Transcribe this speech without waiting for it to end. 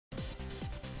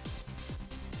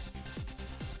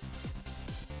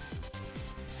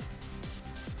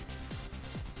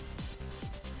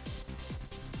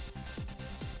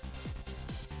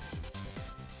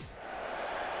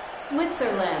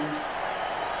Switzerland.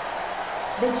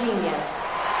 The genius.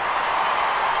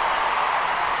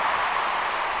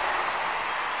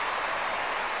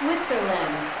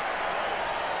 Switzerland.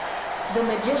 The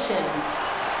magician.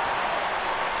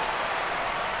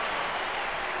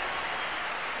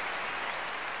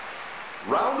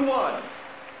 Round one.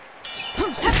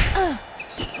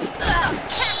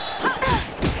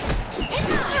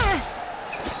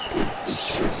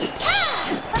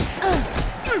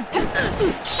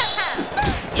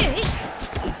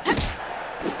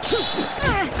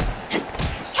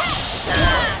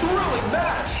 Thrilling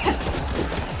match!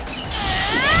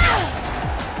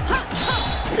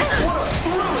 What a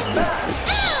thrilling match!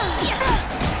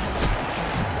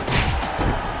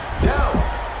 Down.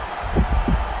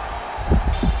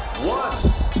 1,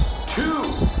 2,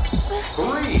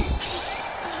 3.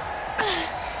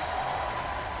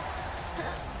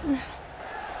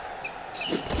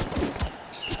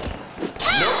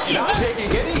 Nope, not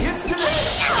taking any hits today.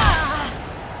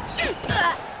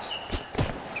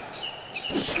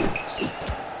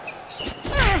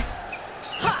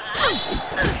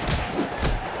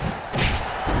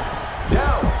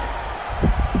 Down.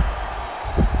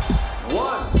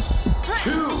 1,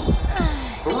 2,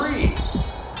 3,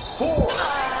 4.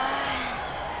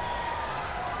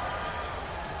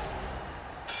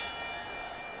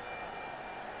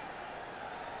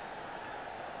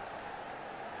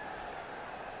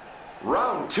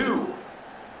 Round two.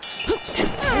 Look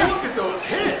at those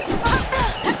hits.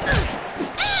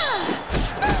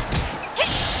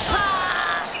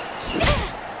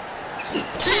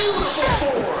 Beautiful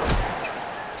form.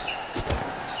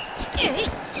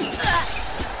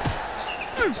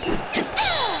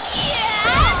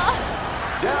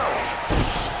 Down.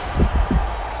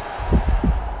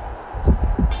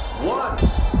 1,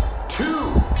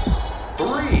 2,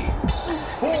 3,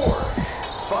 4,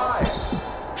 5,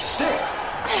 6.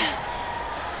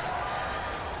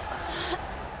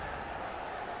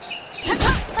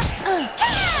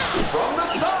 From the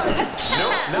side.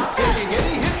 Nope, not taking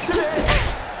any hits today.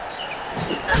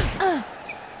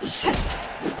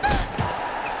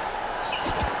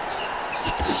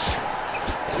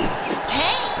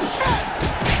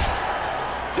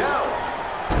 Down.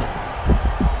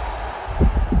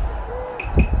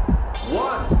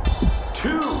 1,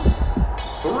 2,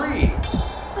 3,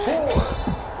 4,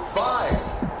 5,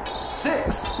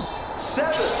 6,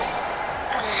 7.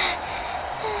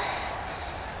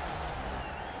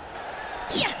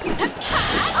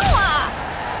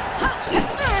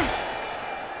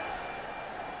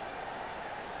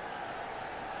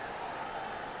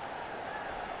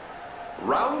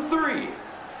 Round three.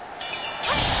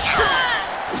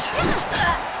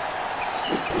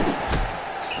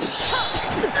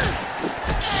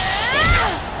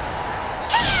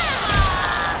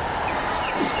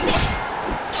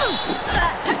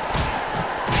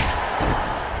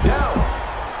 Down.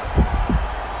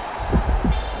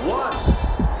 1,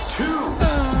 2,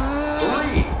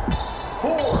 3,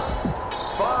 4,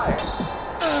 5,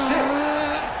 6.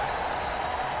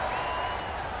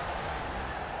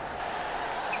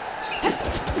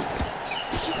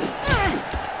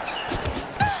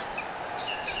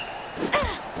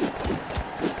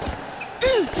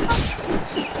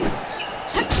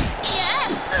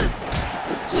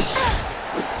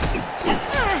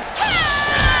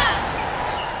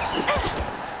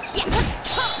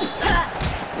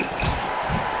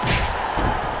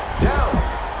 Down.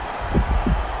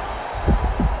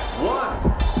 1,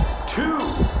 2,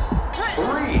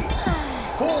 3,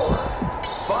 4,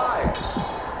 5,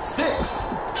 6.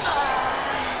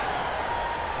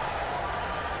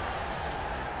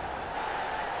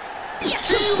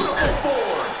 Beautiful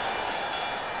form.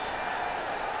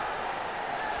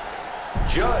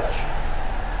 Judge.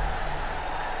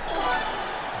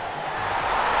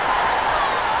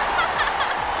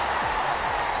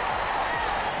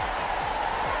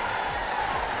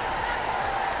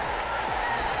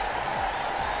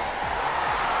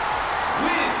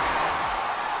 Win.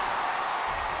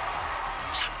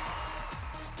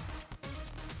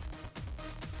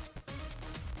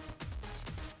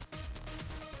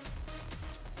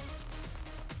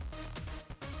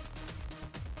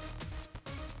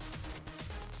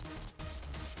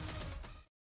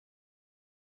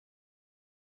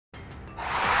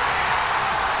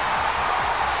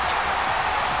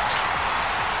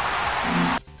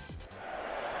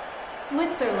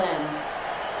 Switzerland.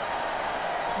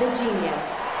 The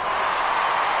genius.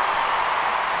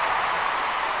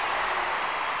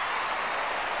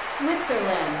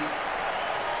 Switzerland.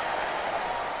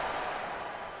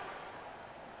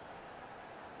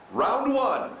 Round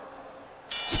one.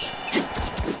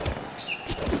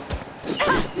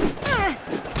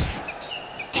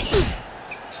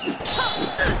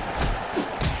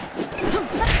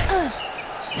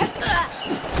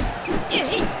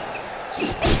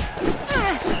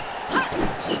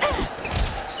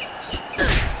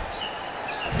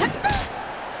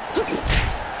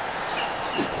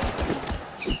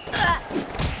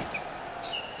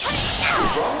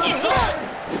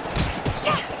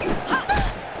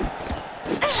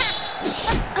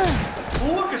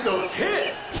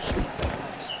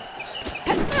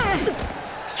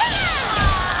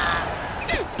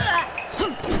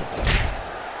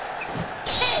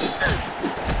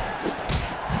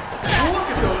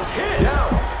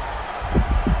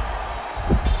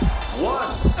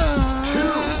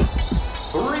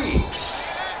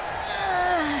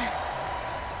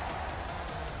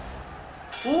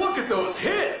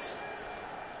 hits.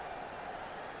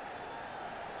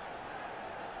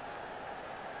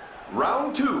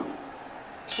 Round 2.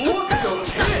 Look at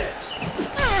those hits.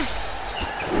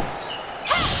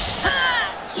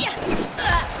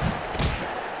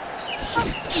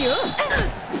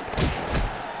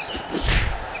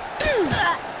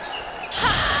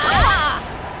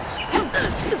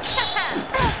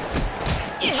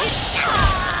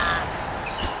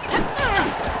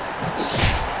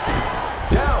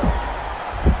 Down.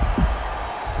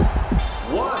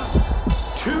 1,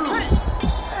 2,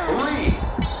 3,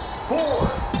 4,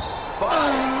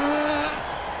 5.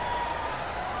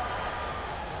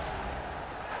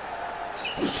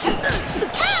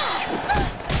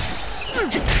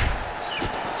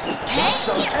 That's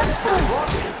some expert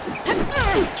blocking.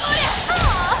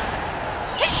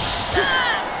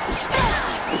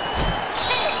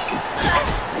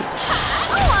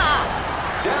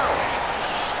 Down.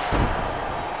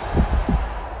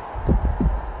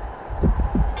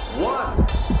 1,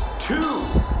 2,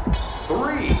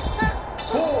 3,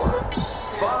 4,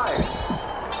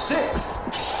 5, 6.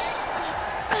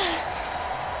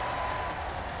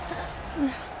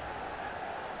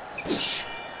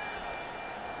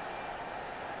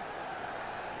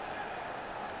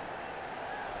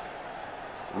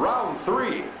 Round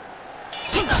 3.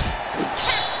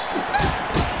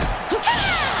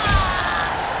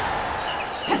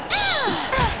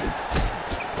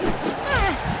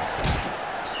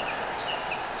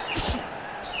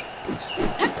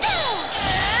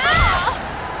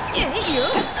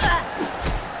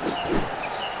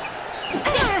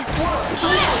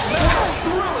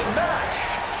 Thrilling match.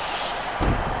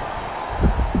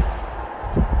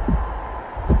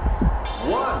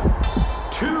 1,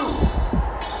 2,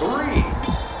 3,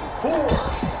 4,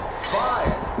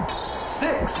 5,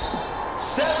 6,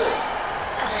 7.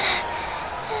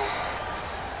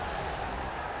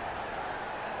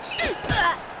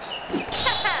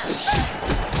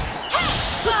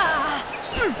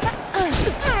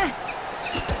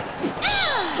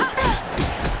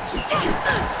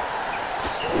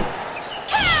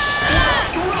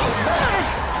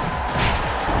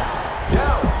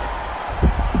 Down.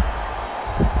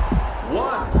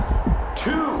 1,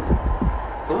 2,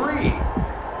 3,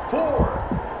 4,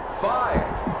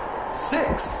 5,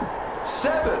 6,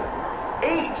 7,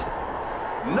 8,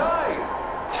 9,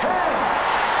 10.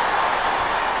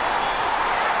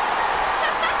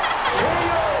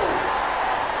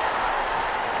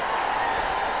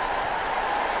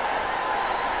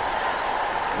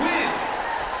 Win!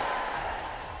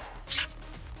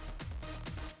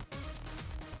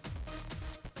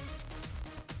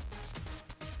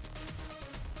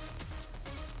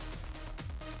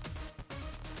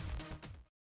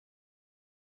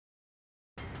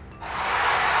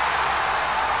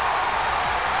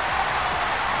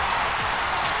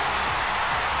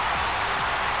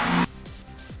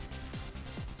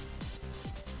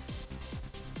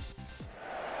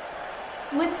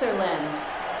 Switzerland.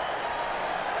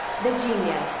 The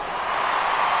Genius.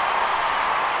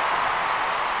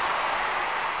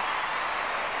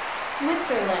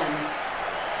 Switzerland.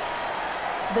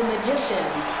 The Magician.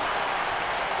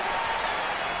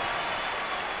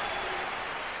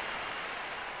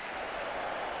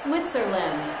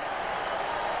 Switzerland.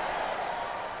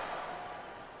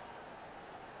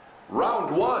 Round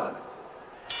 1.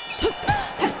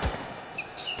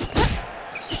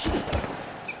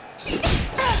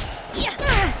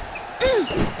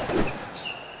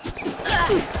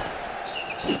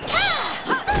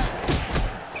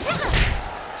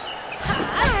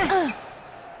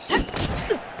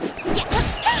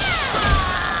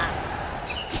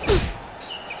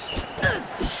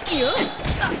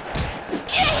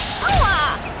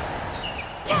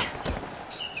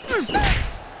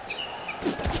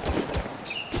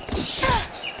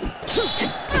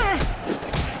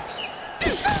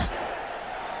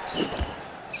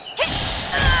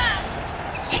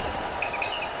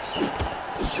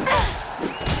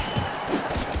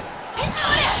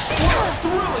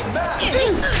 Thrilling match!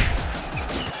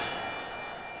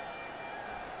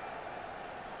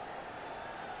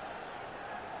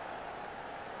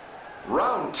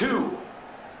 Round 2.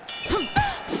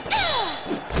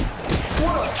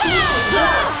 What a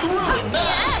thrilling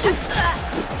match!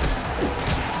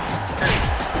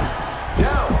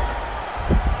 Down.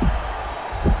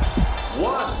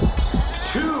 1,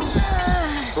 2,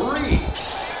 3.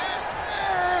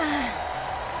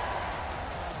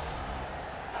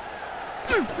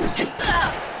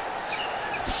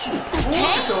 Look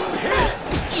at those hits!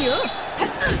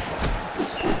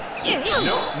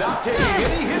 Nope, not taking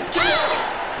any hits today!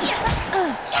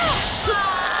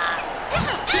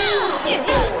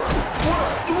 What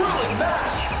a thrilling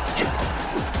match!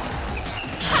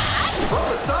 From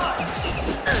the side!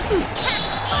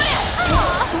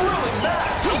 What a thrilling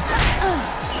match!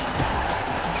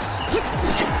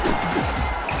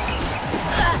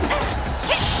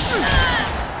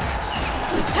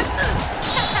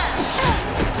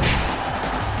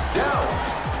 Down!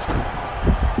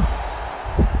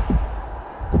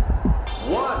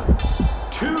 1,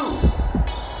 2,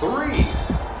 3,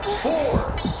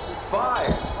 4,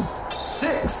 5,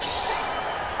 6.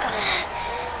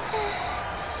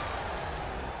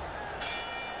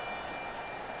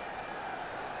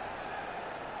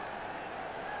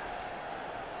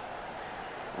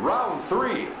 Round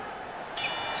 3.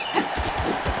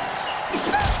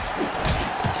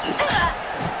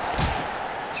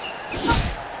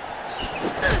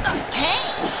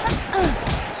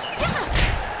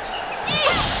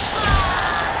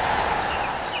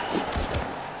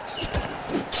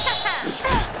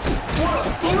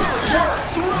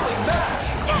 Thrilling match!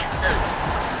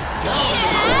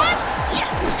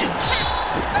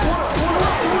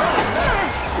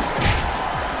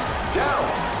 Down!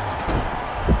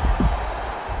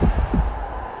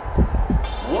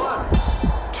 1,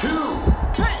 2,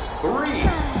 3,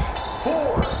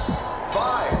 4,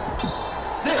 5,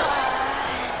 6.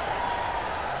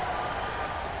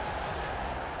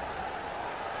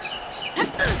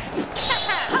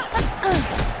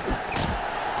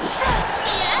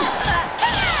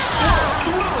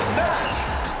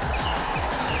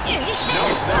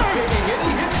 Not taking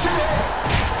any hits today.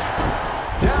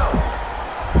 Down.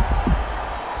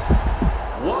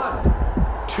 1,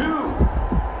 2,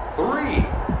 3,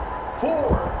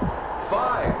 4,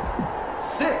 5,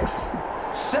 6,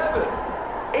 7,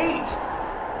 8,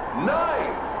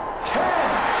 9, 10.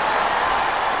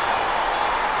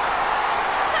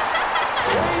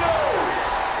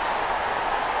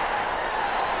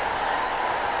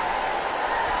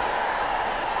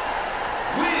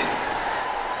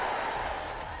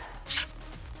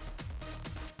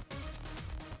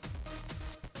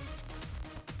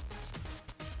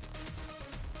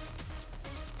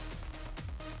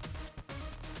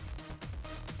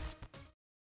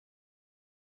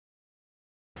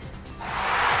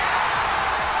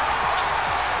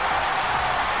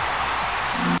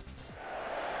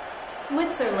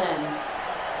 Switzerland.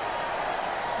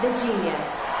 The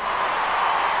Genius.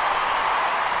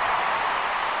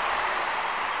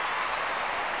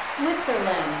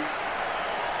 Switzerland.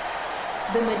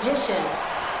 The Magician.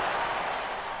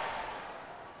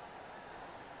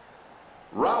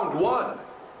 Round 1.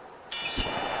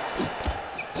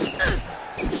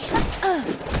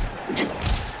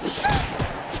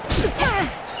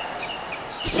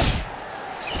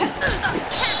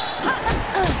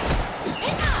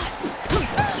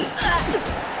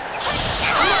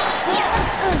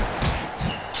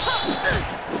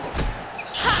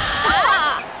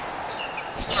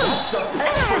 Some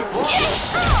expert blocking.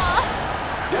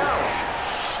 Down.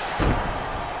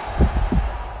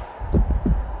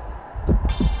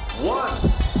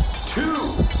 1, 2,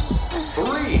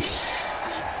 3.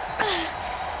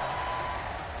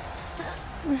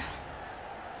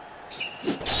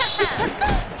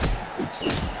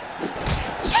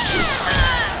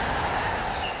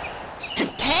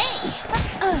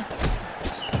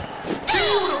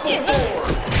 Beautiful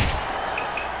board.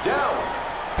 Down.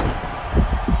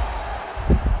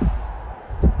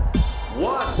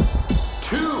 1,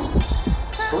 2,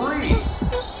 3,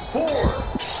 4.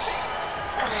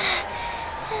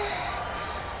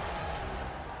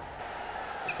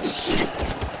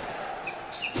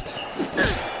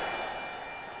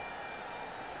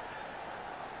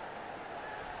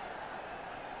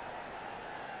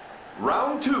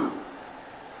 Round 2.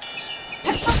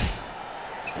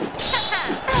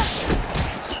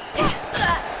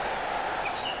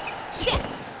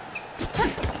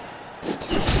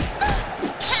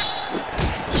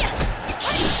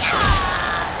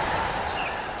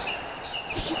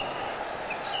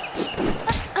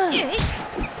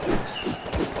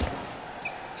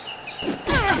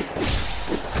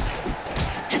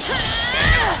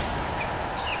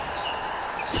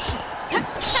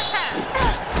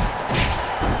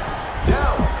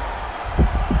 Down.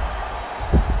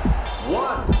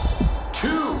 1,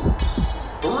 2,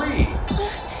 3,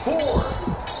 4,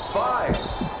 5,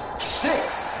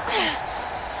 6.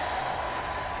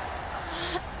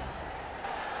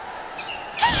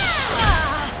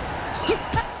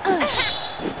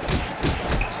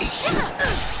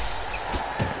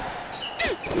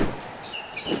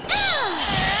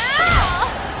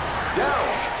 Down.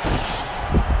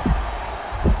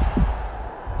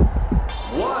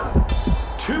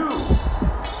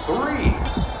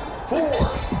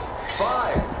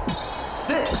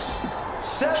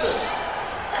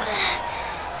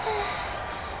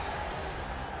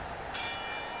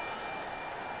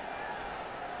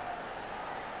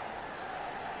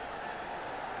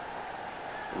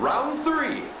 Round 3.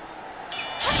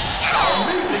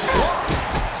 Amazing block.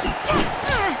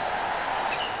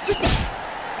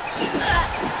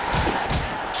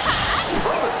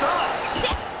 From the side.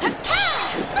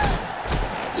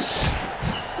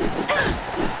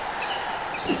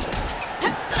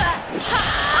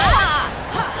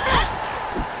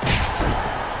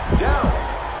 Down.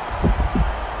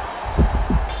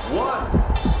 1,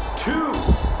 2,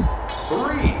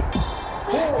 3,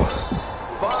 4,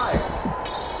 5,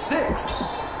 6,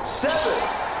 7.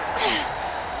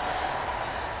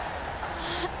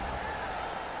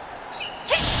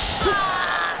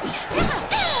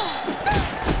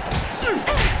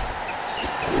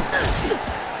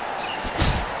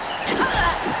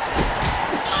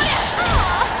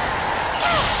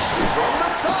 From the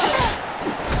side.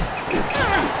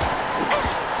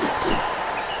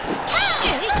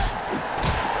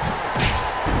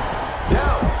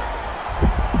 Down.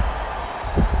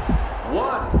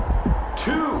 1,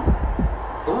 2,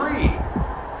 3,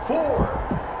 4,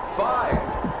 5,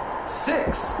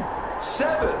 6,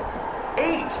 7,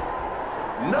 8,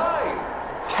 9,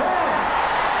 10.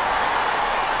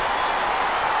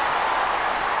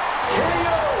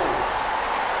 KO.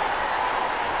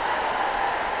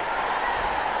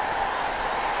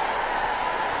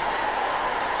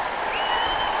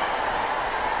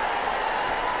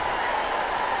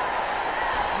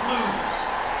 Lose.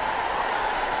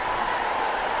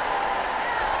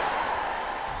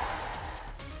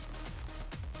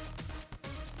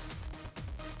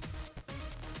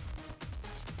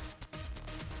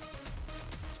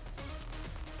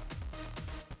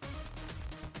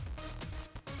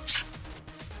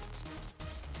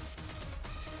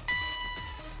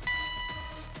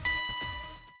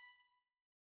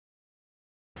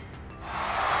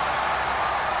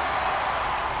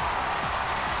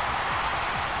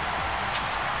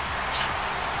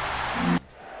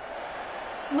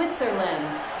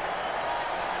 Switzerland.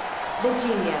 The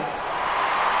Genius.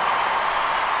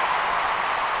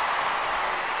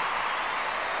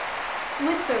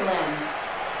 Switzerland.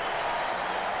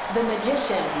 The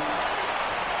Magician.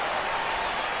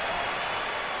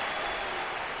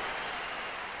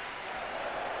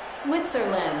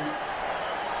 Switzerland.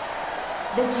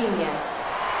 The Genius.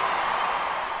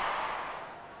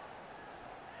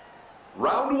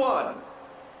 Round 1.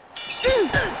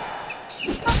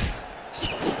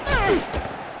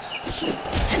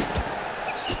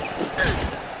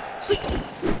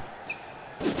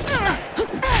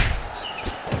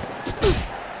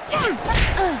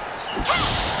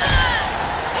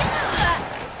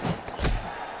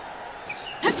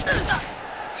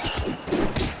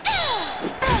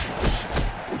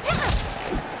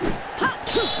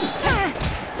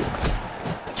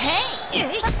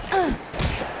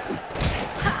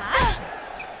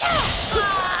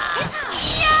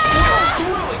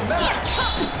 Thrilling match.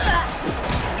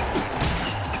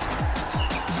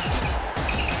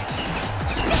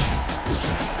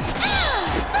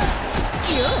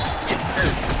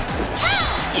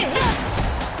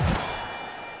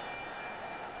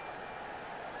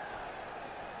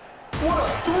 What a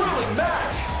thrilling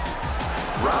match!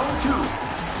 Round 2.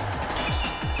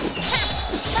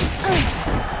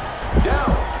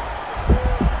 Down.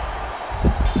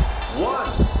 1,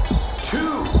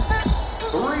 2,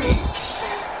 3.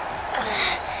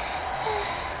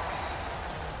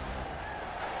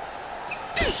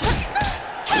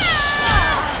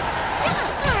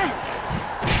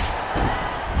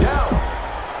 Down.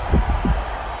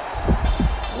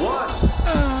 1,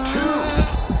 2,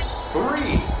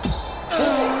 3,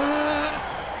 4.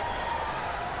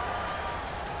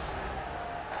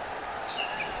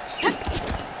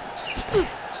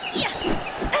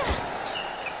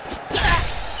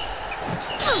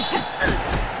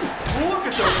 Look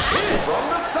at those hits from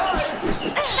the side.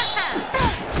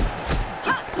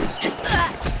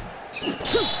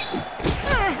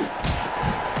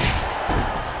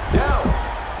 Down.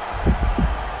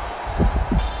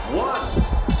 1,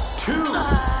 2,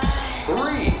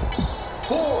 3,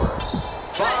 4,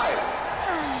 5.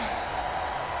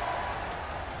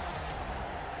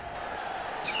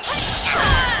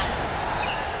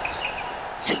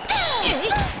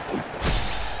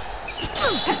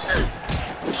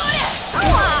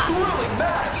 Thrilling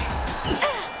match.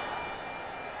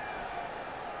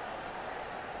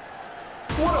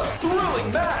 What a thrilling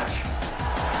match.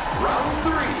 Round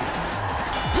 3.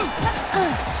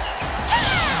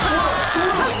 What a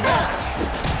thrilling match.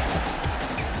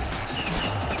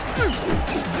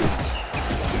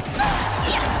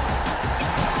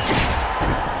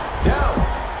 Down.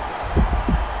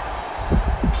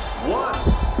 1,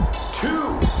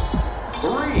 2,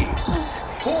 3,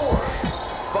 4,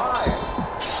 5.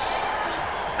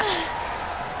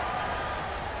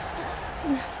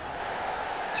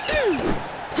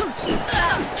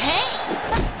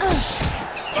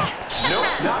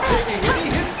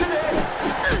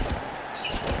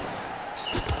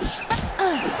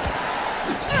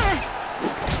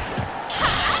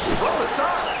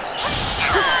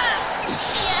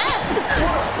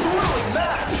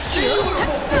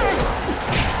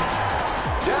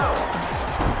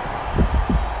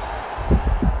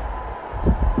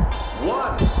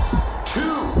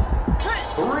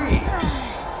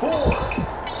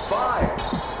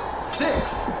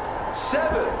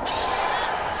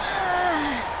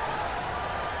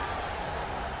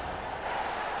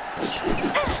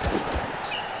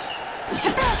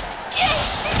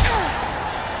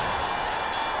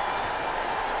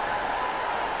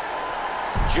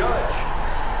 Judge.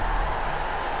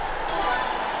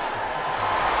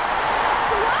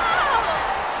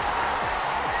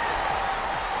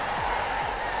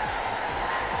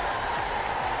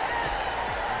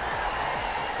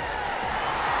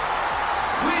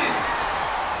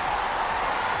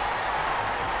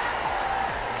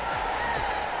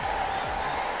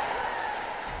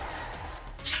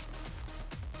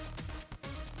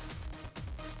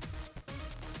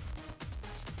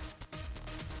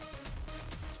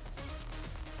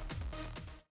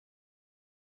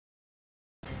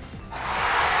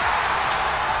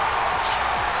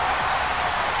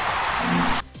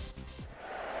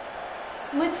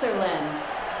 Switzerland.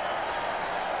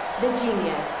 The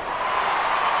Genius.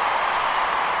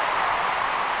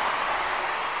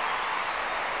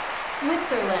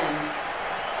 Switzerland.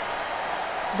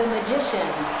 The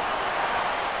Magician.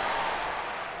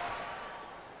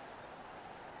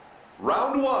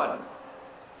 Round one.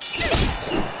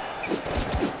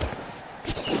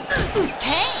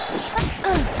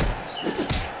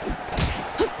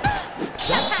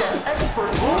 That's some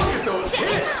expert look at those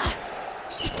hits.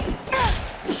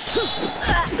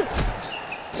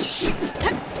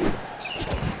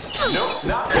 Nope,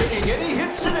 not taking any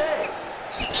hits today.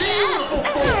 Beautiful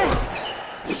form.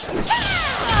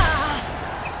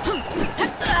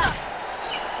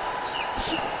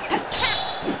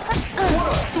 What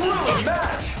a thrilling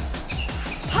match.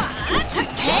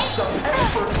 That's some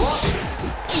expert blocking.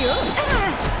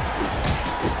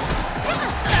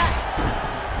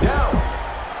 Down.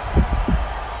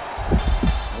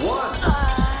 1,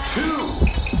 2,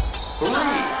 3.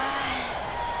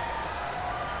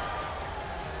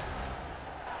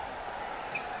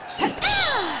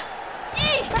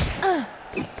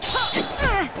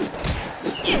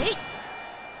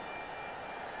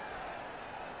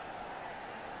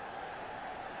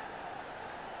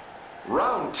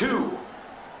 Round two.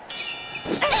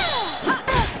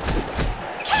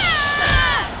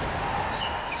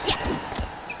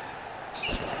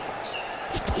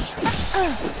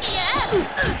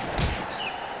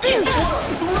 What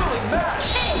a thrilling match!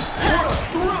 What a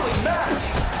thrilling match!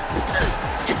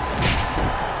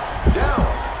 Down.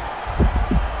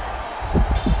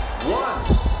 1,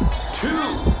 2,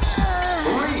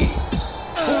 3,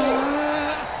 4.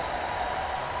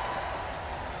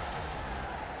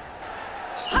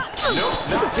 Nope,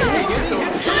 not taking any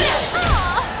hits today.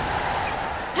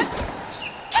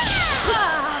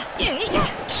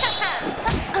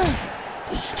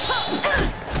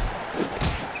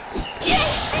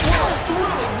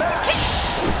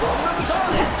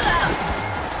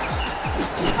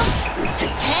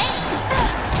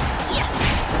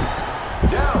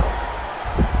 Down.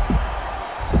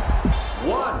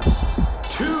 1,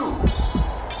 2,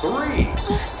 3,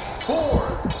 4,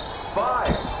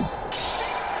 5.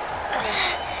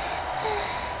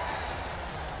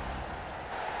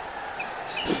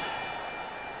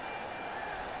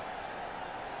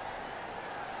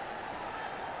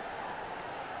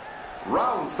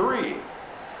 Round 3.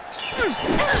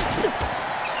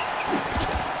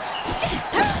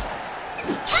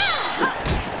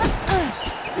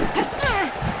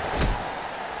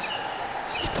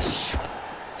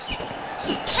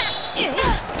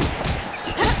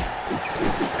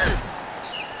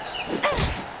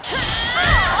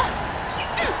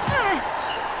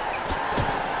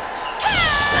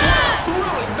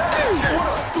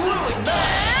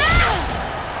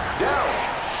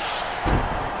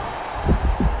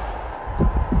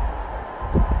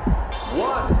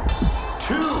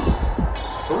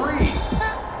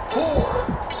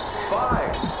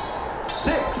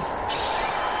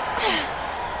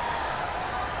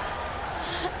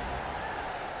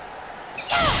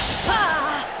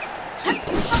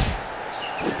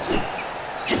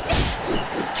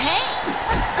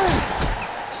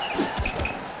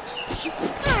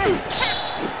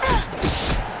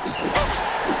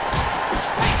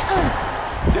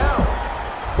 Down.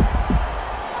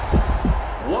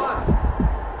 1,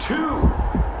 2,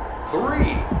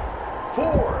 3,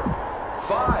 4,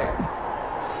 5,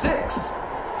 6,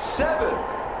 7,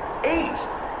 8,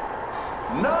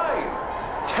 9,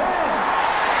 10.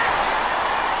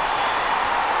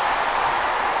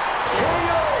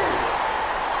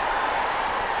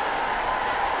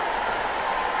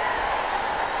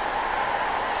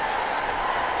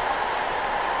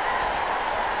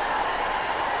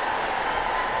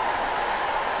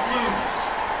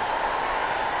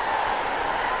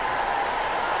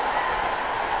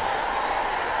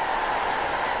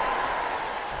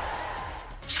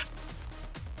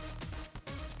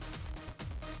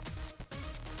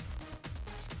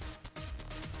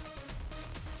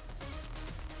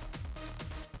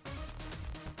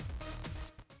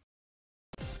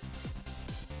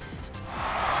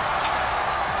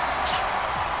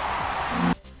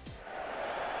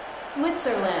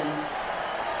 Switzerland.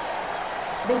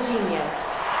 The Genius.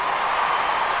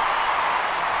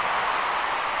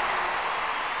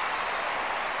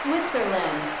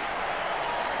 Switzerland.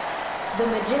 The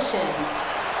Magician.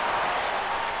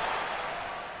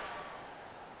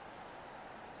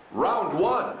 Round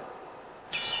one.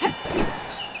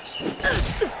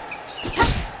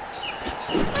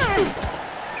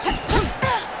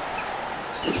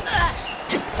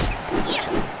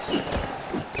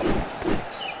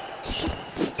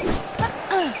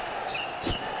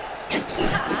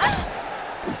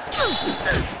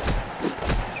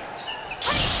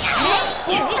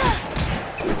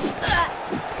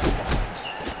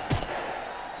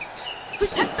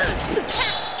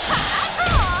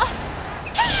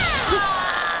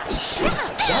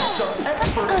 That's some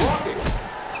expert blocking.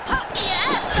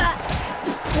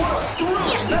 What a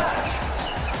thrilling match!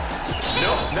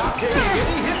 Nope, not taking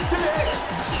any hits today.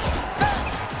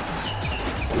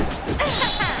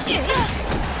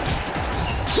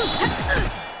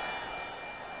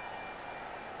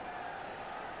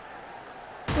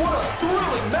 What a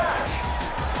thrilling match!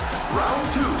 Round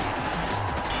two.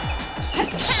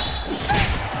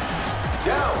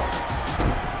 Down.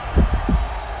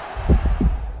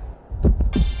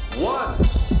 1,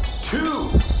 2,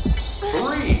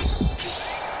 3.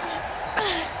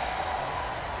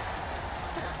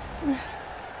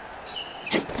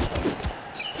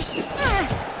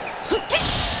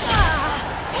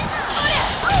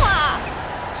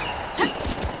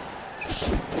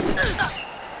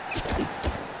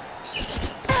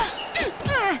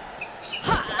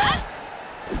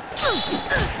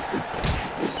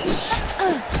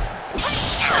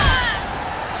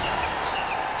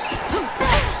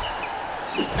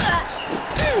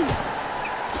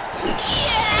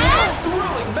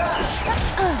 Thrilling match!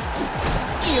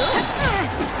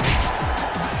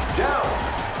 Down.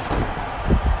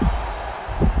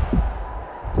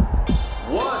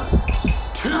 1,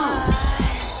 2,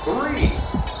 3,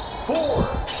 4.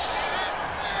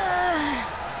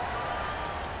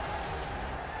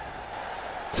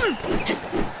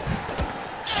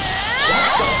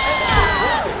 That's some excellent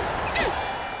blocking.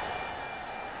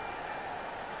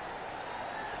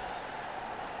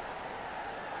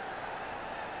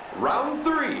 Round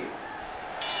three.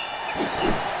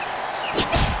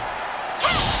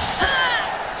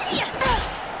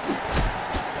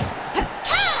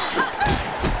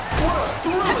 What a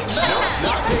thrilling match!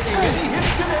 Not taking any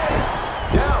hits today.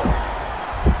 Down.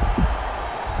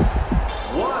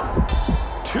 1,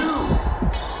 2,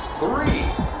 3,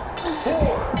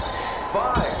 4,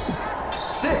 5,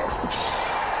 6.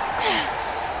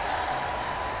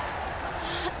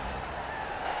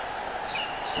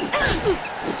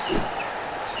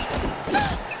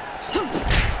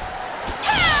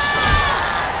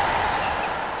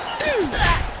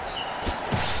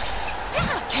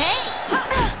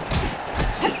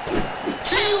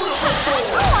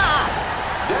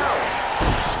 Down.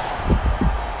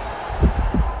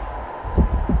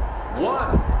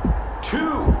 1, 2,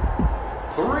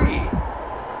 3,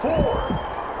 4,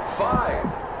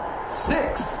 5,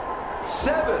 6,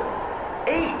 7,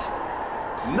 8,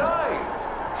 9,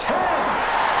 10.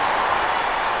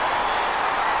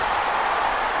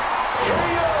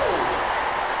 KO.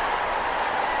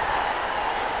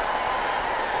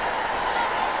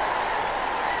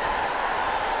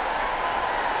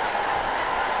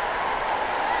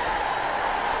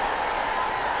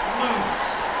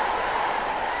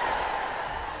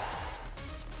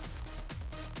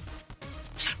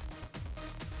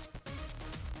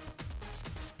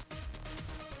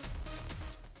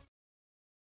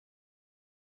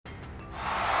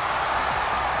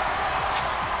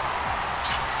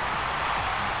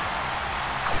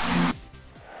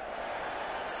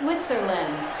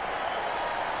 Switzerland.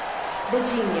 The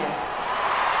Genius.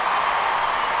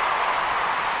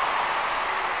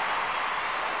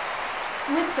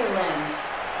 Switzerland.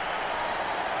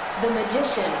 The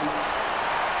Magician.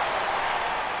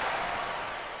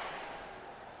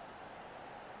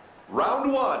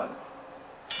 Round one.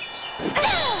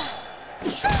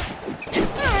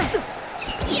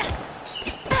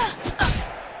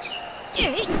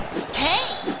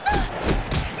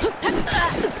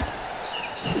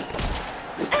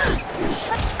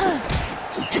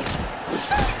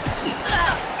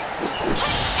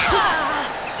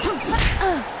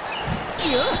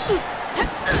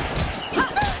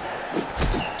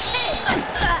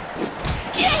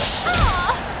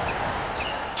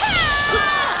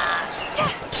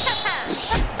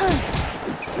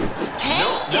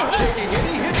 Not taking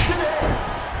any hits today.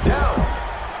 Down.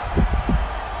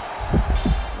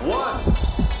 1,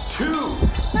 2,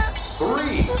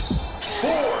 3,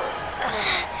 4,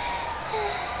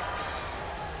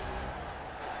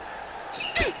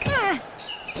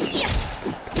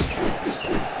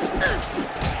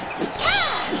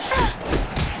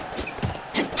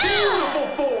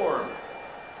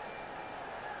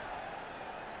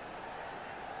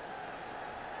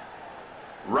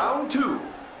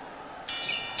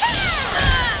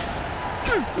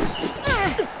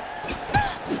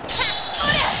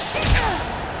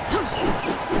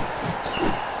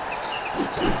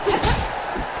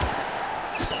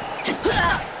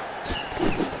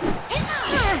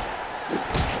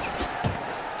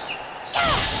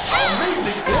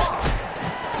 Amazing block.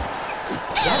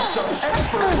 That's some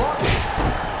expert blocking.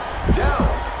 Down.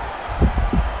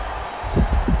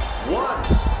 1,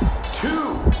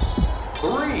 2,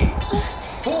 3,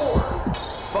 4,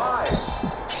 5.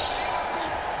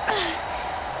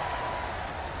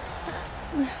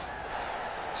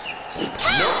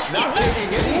 Nope, not taking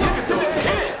any hits to those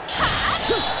hits.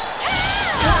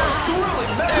 What a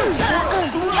thrilling match! What a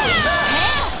thrilling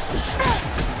match!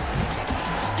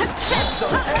 That's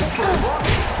some expert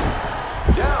blocking.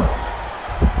 Down.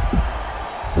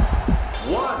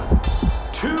 1,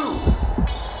 2,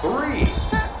 3,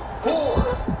 4,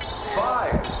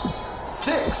 5,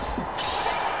 6.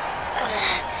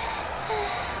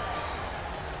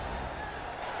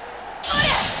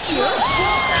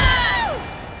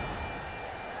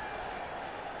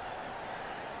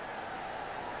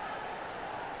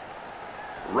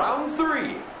 Round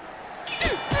 3.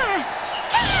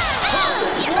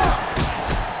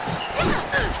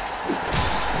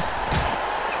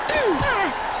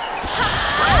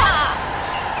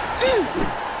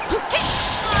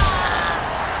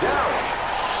 Down.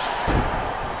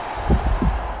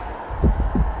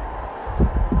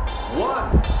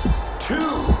 1, 2,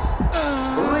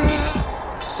 3,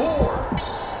 4,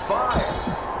 5,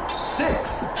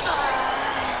 6.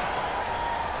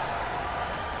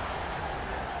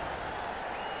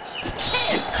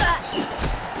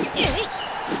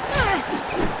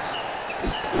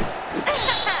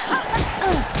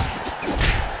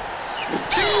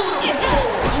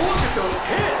 Look at those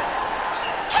hits!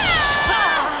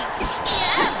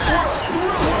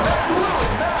 What a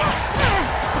thrilling match!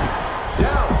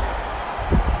 Down.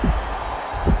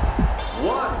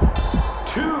 1,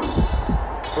 2,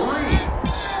 3,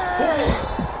 4,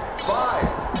 5,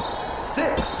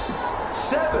 6,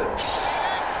 7.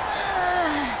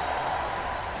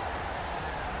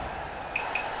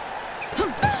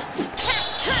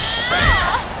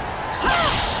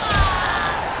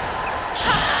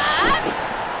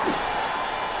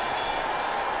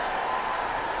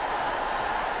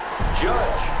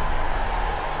 Judge.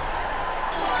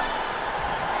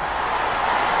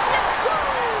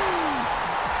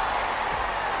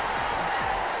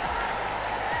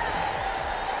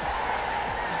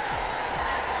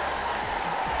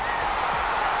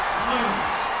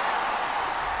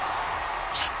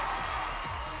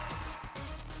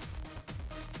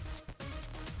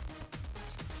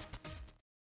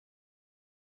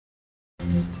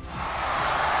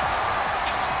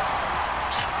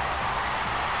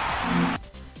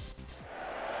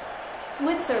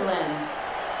 Switzerland.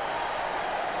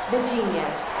 The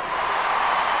Genius.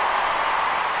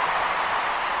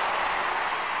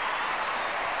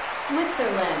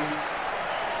 Switzerland.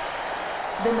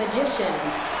 The Magician.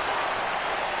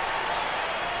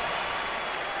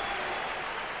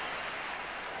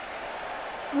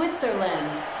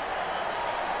 Switzerland.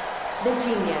 The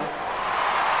Genius.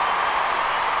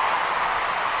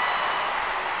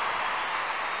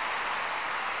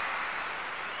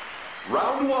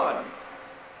 Round 1.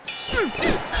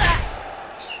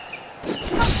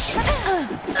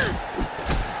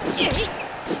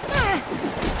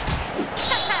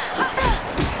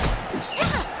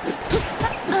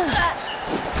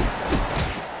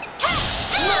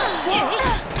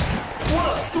 What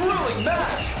a thrilling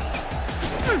match!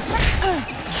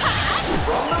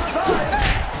 From the side.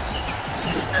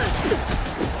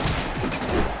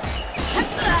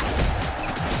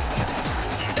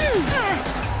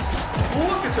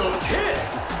 Look at those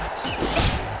hits!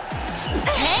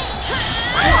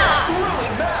 What a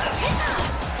thrilling match!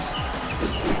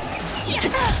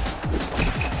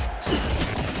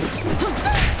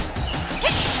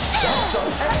 That's some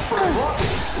expert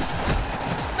blocking.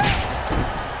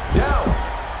 Down.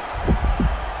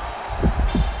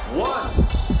 1,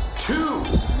 2,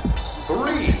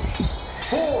 3,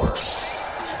 4.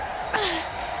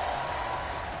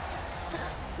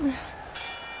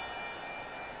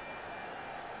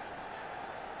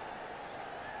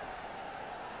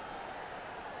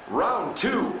 Round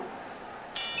 2.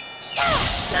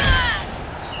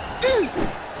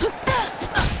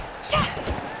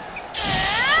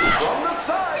 From the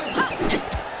side.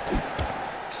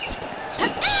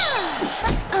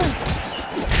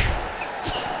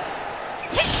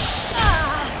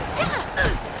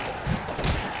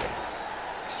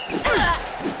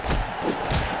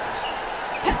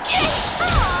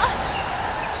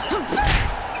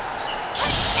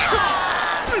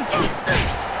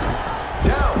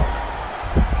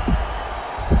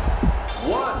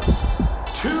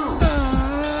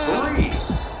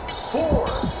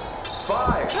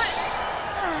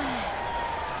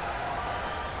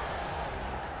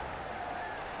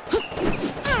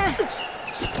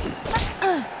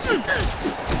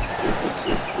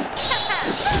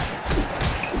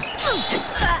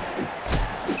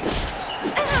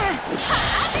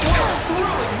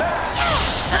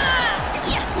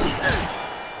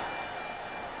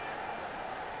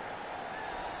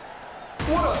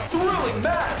 thrilling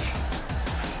match.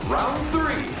 Round 3.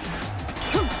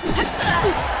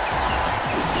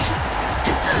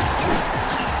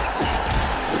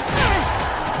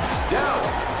 Down.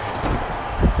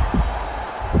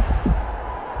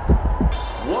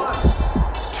 1,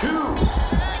 2,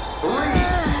 3,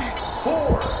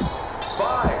 4,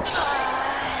 5.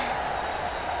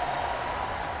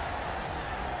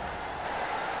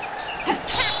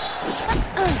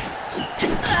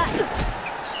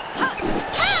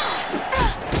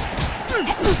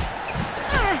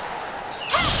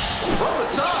 From the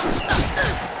side.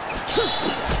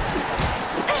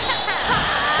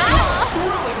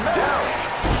 Thrilling match. Down.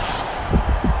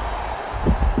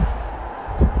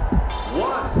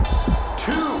 1,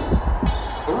 2,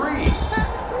 3,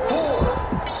 4,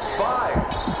 5,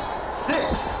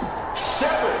 6,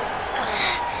 7.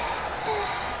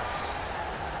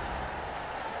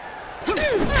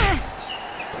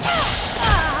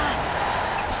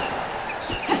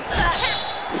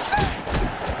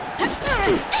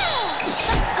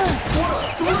 What a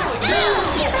thrilling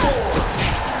match.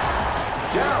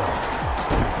 Down.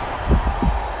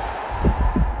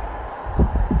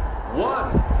 1,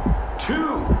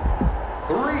 2,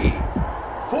 3,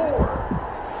 4,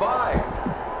 5,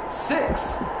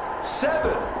 6,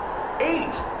 7,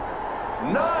 8,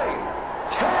 9,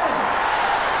 10.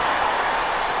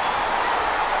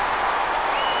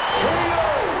 KO.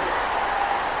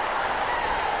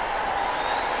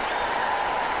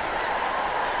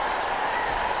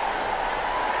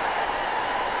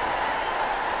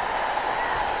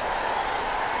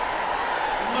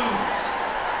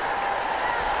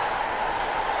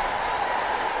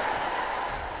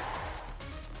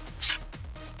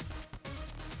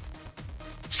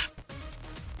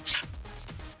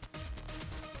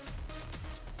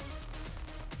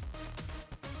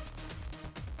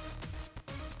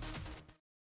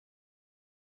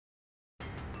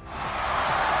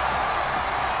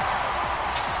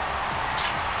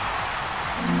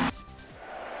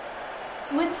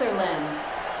 Switzerland.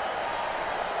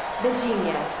 The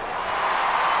Genius.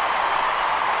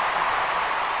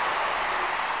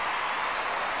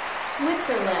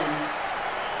 Switzerland.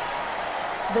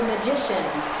 The Magician.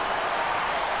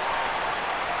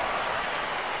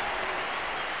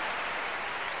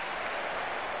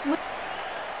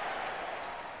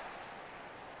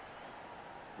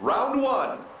 Round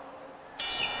 1.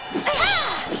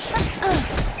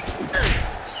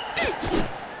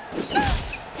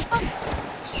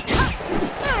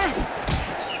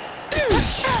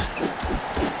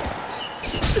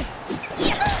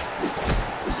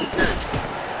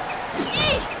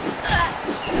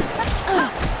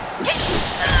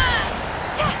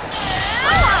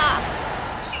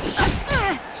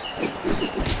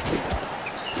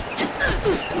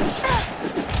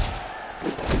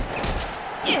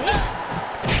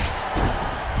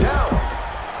 Down.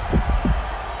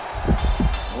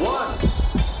 1,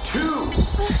 2,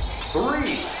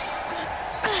 3.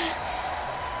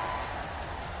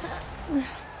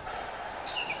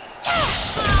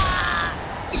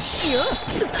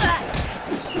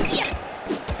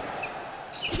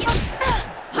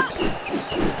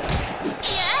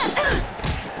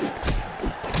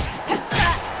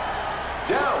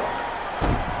 Down.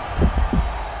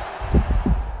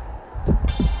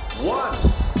 1,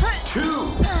 2,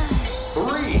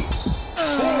 3,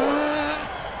 4.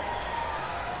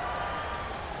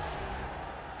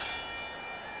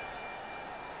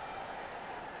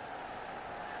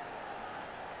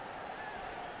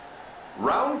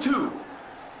 Round 2.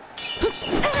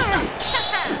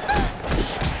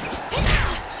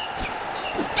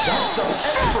 That's some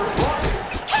expert blocking.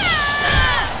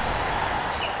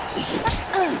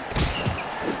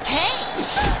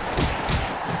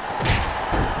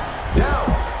 Down.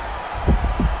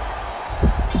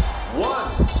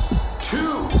 1,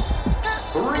 2,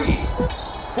 3,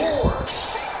 4.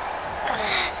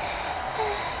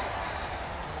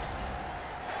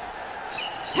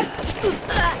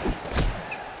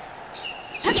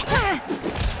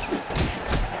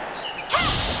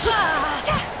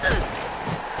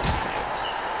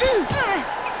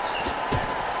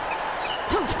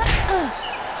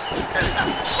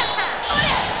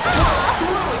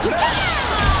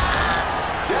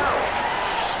 Down.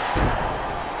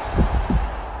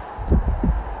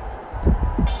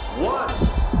 1,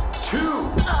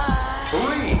 2,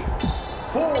 3,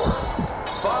 4,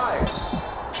 5,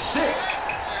 6.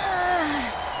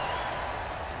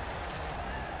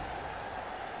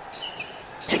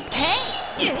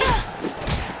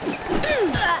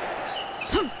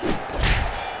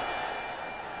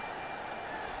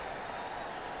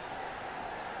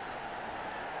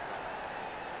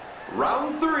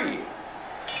 Round 3.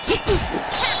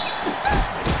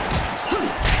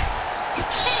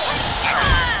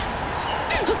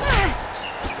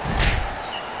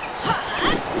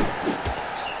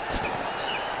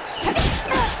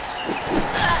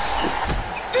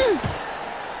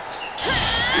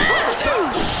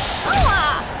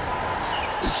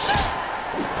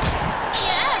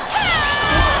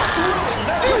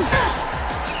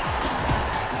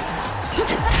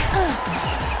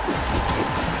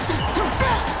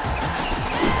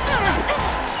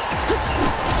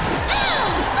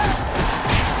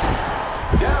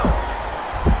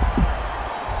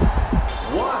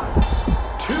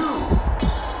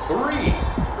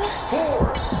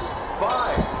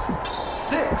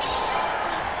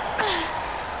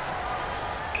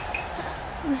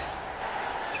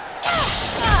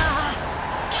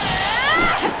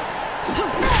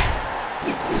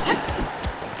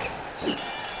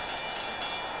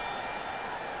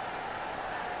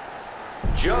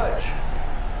 Judge.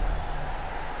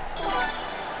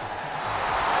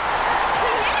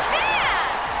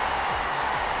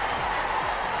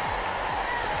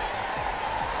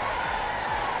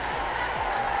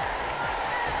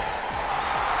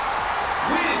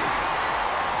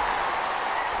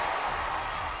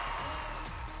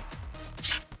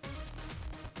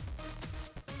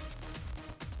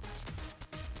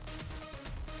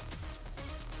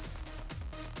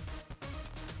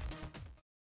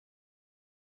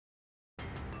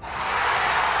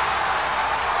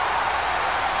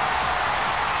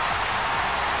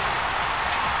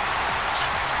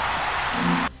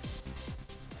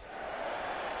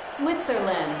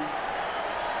 Switzerland.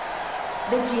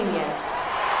 The Genius.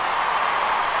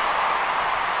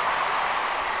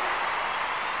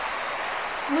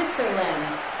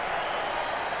 Switzerland.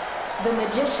 The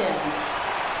Magician.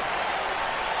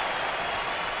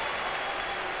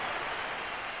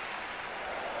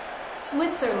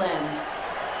 Switzerland.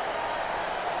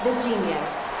 The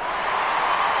Genius.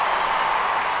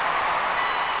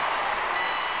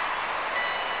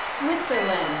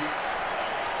 Switzerland.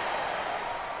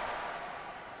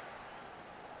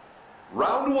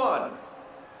 Round one.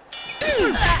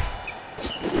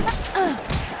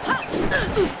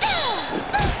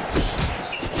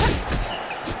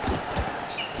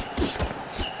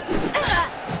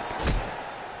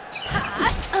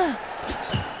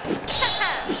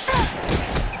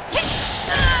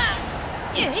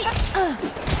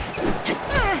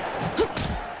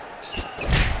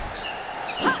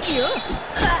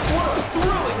 What a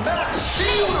thrilling match!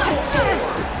 Beautiful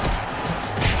forward!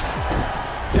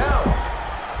 Down.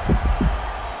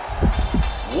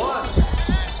 1,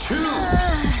 2,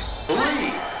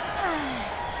 3.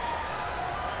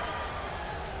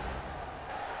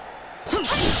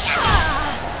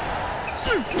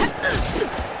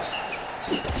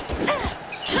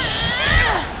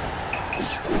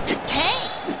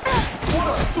 What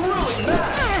a thrilling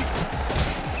match!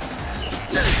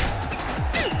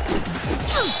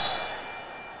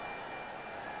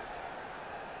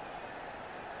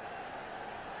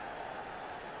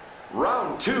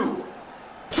 Round two.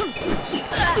 From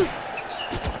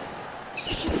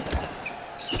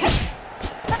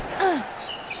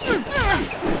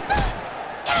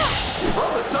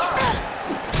the side.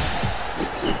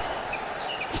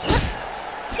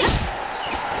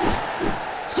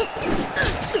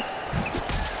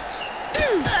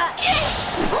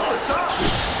 From the side.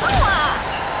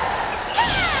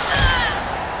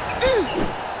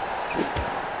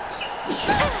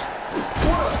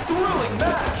 What a thrilling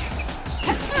match!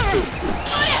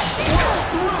 What a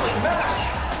thrilling match!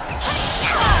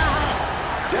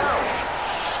 Down.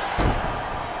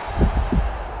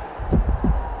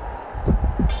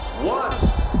 1,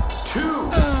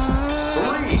 2,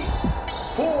 3,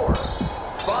 4,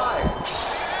 5.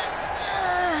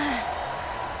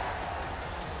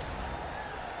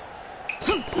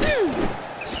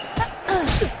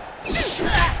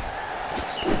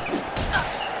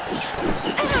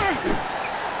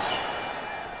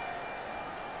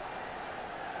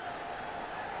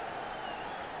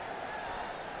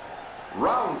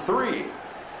 Round three.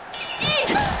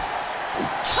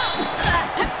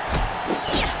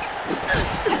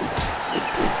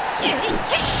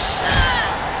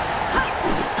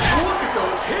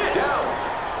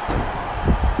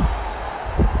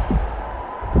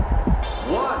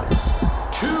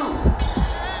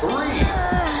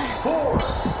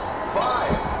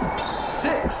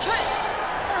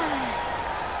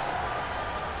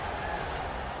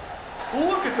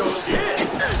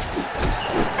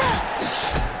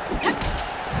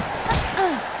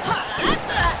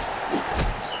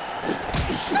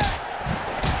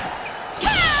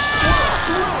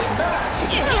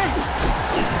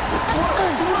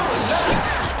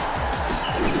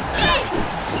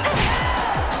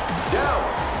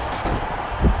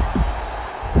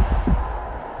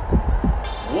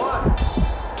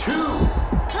 2,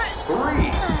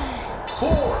 3,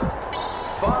 4,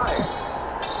 5,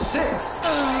 6.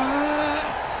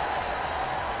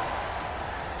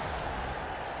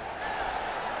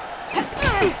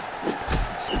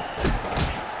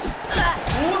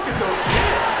 Look at those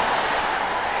hits!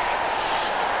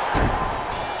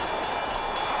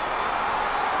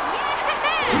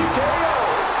 TKO!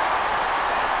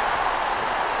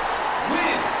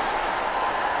 Win!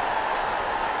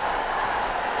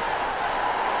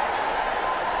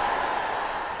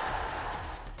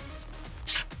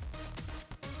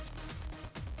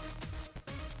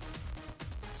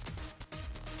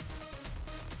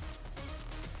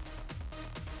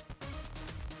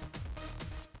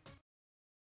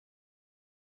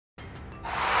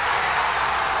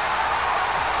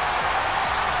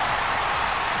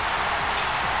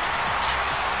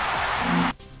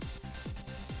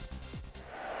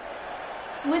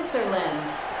 Switzerland.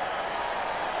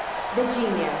 The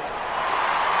Genius.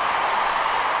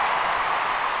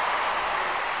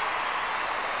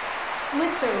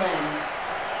 Switzerland.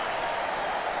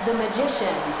 The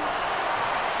Magician.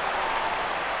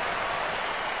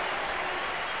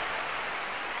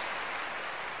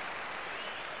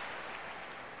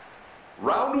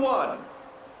 Round 1.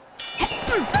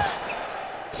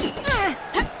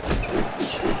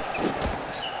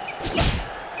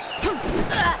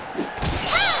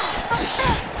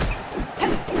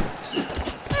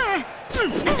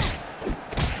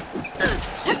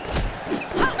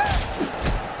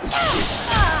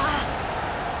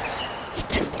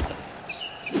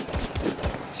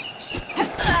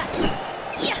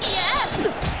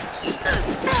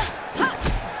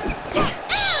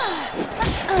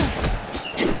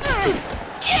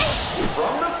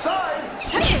 From the side.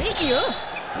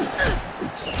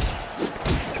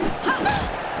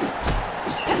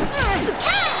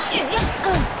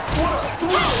 What a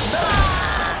thrilling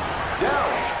match!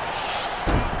 Down.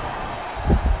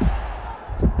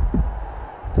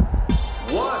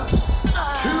 1,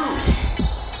 2,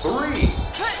 3.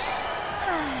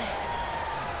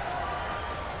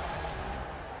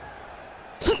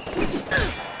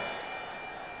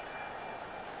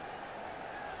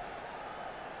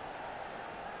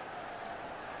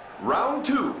 Round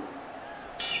 2.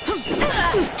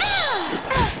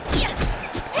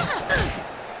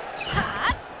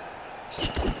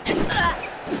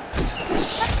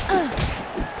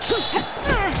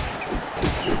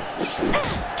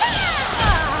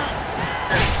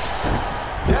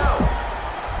 Down.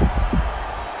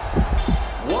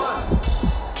 1,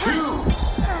 2,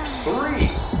 3,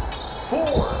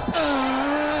 4.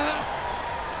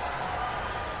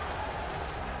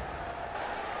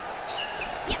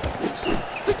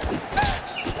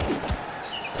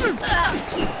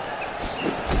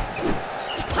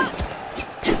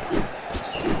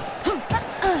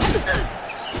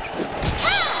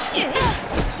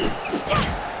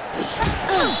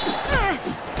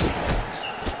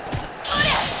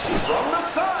 From the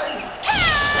side.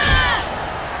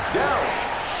 Down.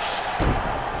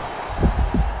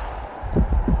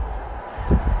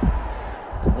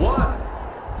 1,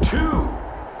 2,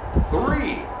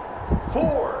 3,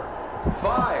 4,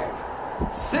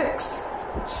 5, 6,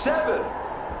 7,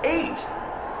 8,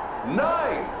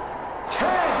 9, 10.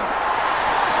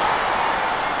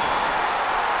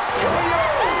 KO!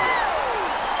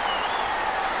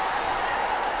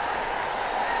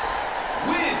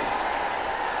 Win!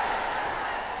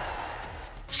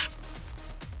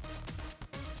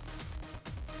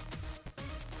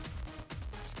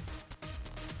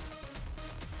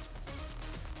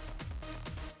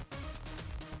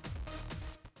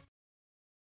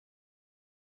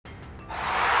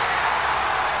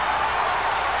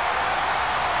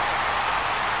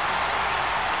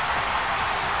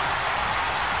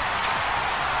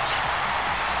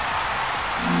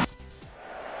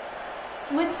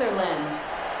 Switzerland.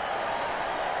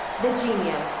 The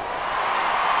Genius.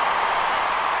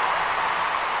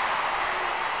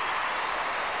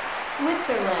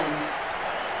 Switzerland.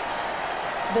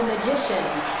 The Magician.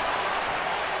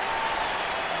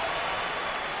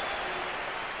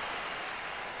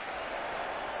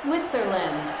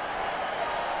 Switzerland.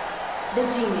 The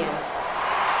Genius.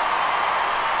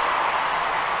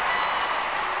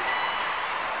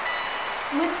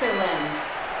 Switzerland.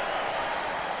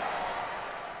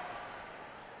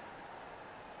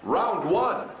 Round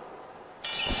 1.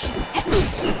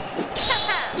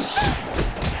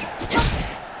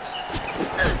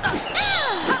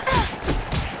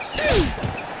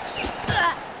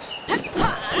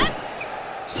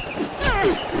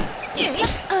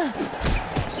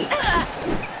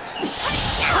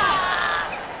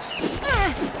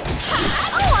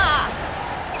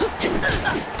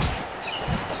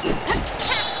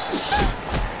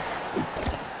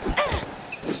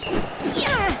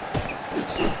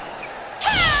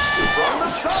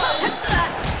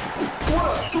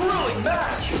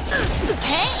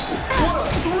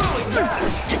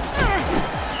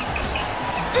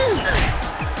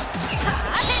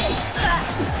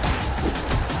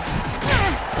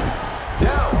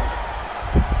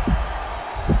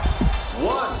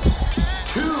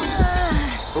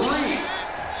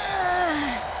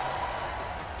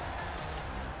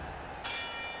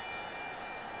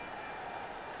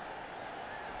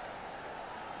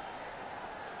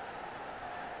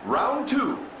 Round 2.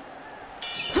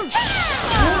 Look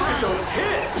at those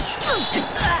hits!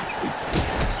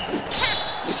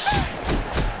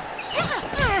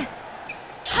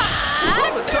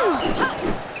 Roll aside!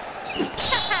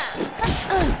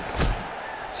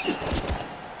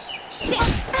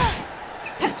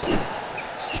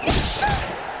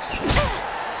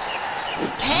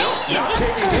 Not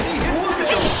taking any hits to get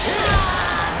those hits!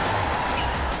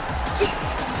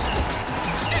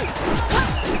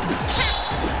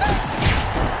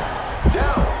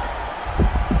 Down.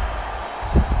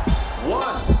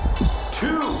 1,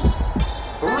 2,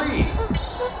 3,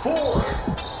 4,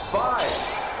 5.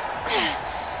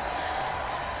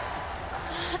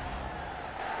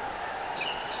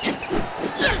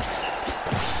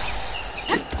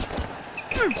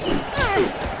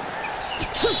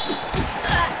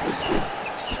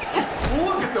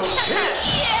 Look at those hits!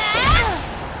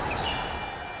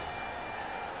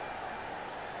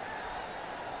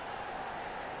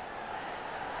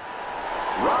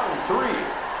 Round 3.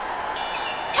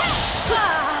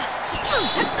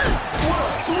 What a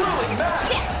thrilling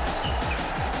match!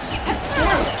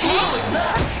 What a thrilling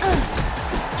match!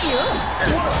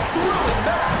 What a thrilling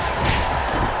match!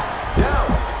 Down.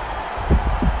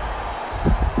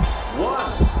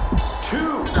 1,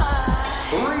 2,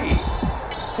 3,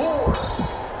 4,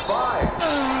 5.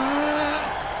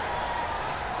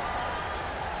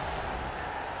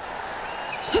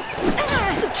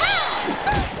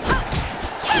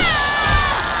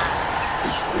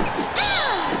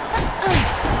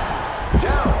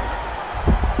 Down.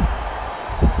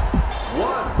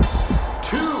 1,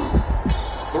 2,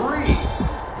 3,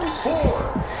 4,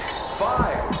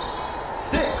 5,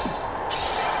 6.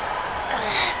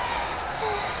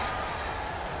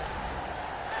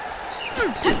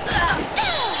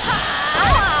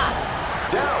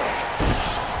 Down.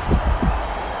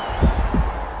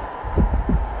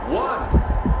 1,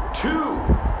 2,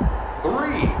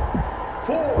 3,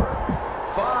 4,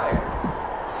 5,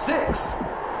 6,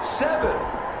 7,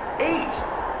 8,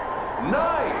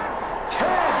 9,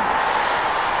 10.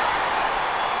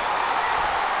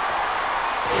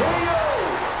 KO.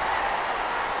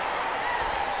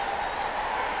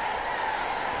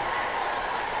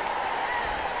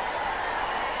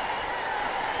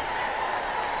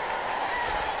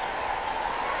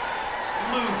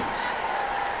 Lose.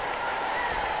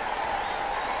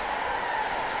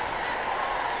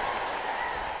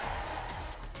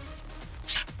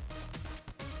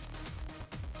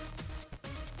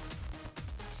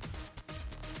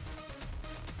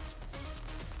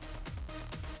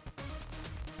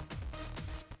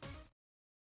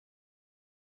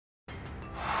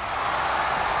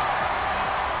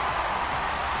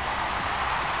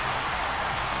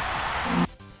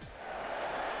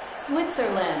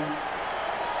 Switzerland.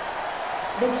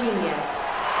 The Genius.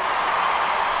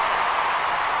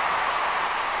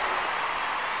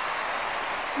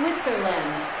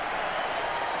 Switzerland.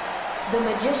 The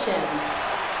Magician.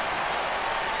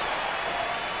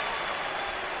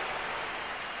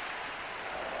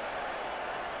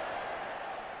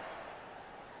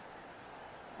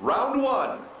 Round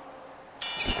 1.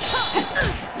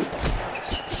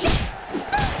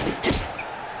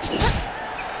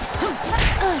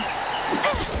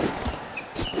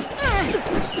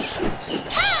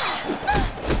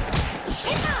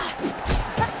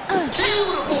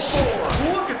 Beautiful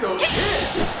form! Look at those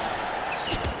hits!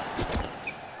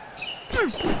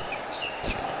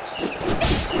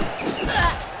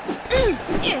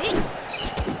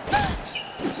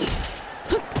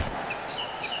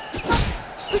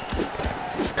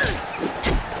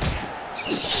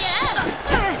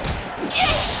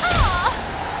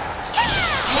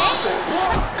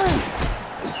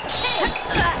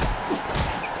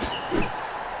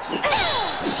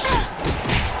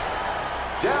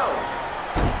 Down.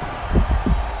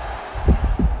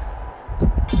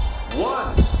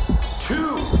 1,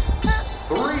 2,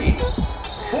 3,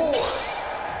 4.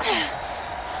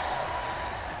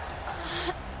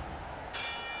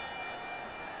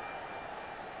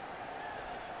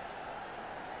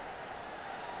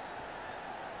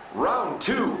 Round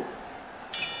 2.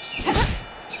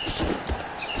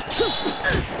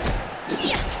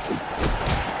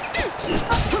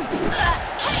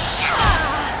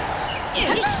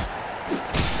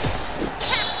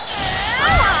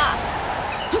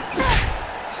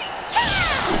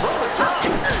 Roll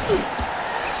aside.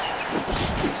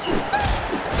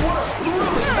 What a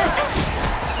thrilling match!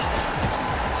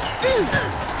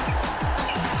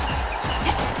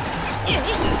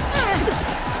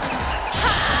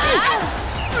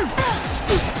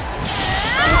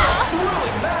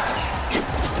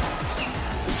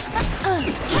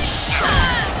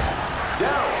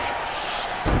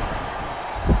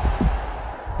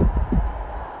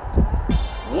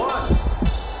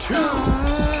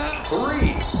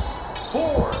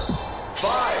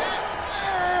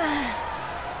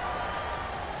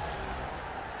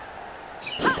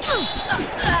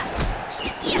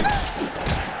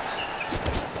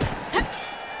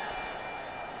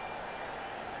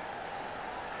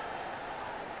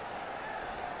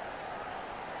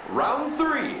 Round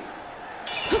 3.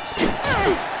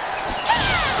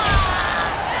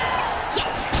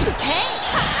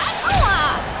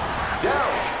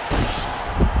 Down.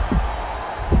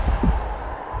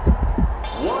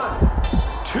 1,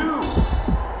 2,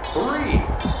 3,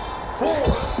 4,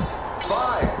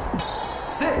 5,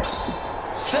 6,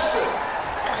 7.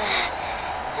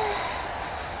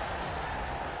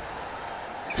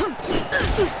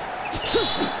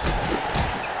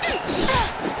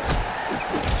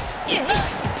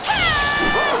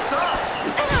 Roll aside.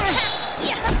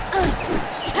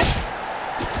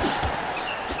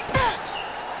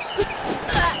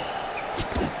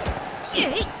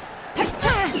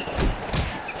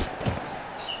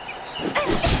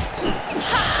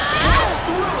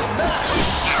 Thrilling match.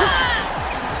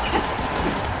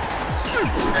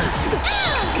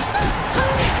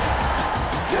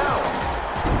 Down.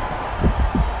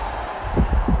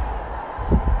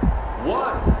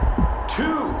 1, 2,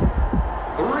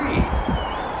 3,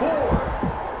 4,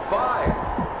 5,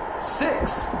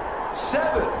 6,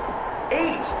 7,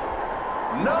 8,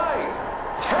 9,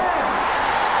 10.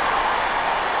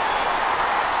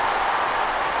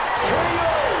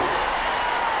 KO.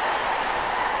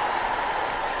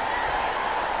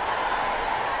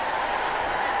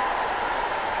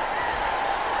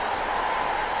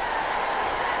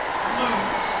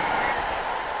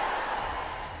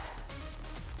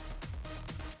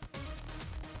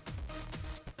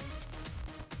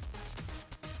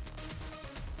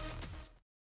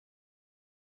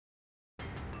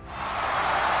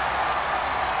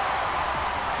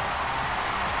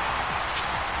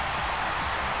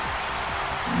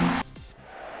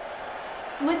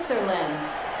 Switzerland.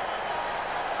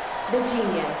 The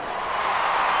Genius.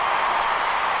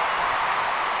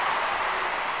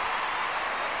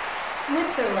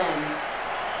 Switzerland.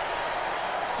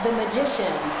 The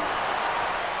Magician.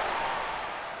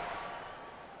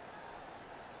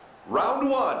 Round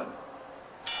 1.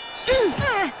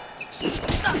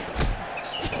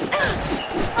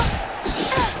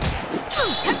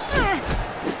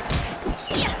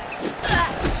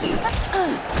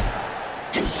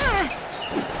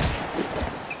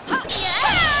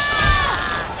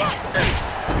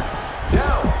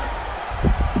 Down.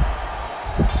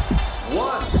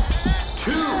 1,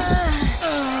 2.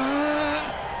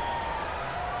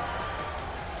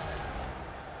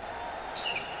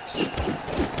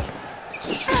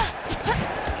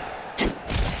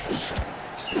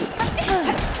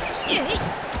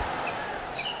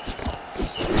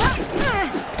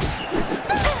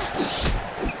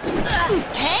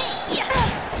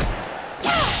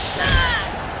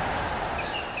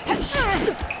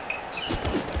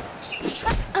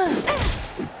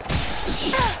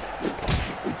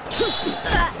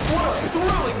 What a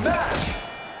thrilling match!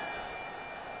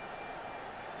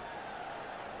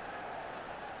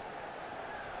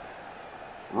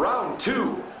 Round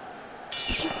 2.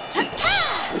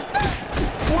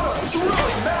 What a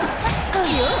thrilling match!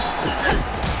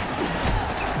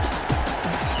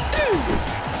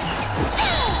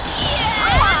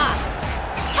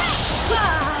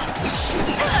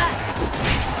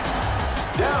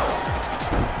 Down.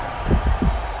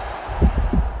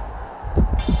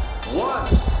 1,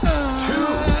 2,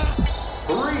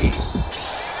 3.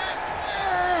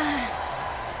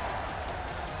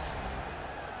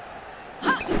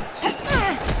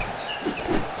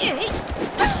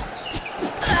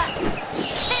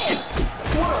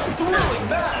 What a thrilling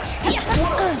match!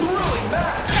 What a thrilling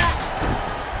match!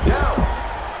 Down.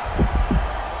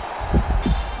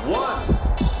 1,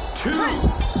 2,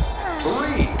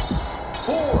 3,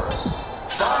 4,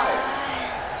 5.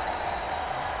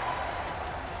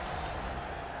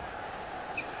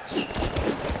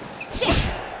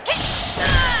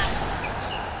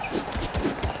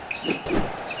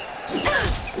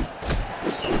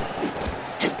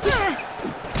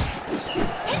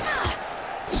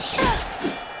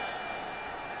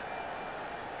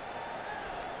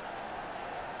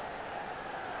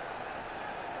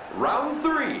 Round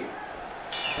 3.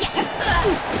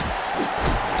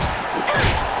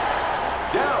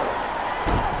 Down.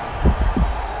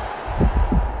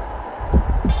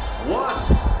 1,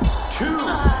 2,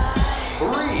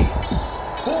 3,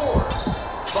 4,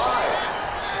 5.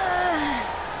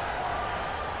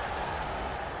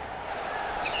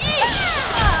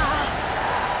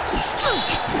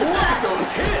 Look at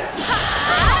those hits!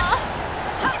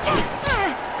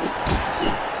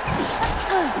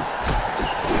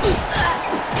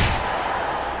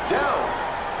 Down.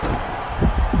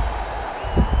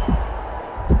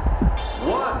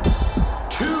 1,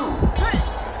 2,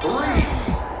 3,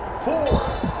 4,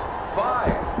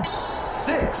 5,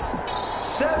 6,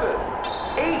 7,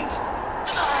 8,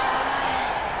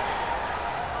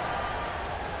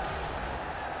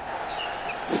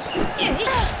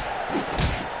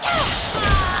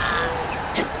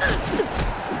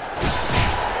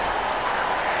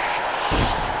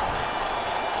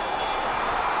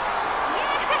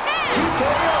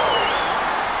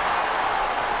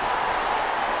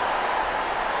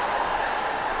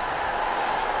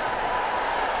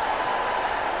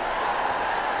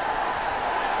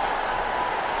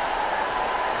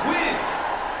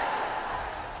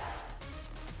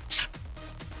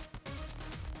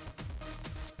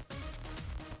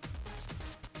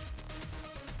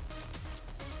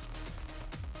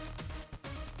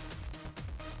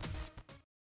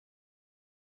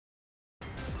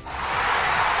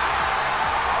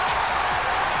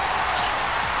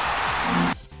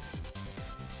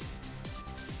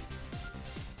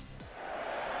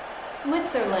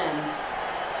 Switzerland.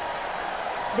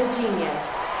 The genius.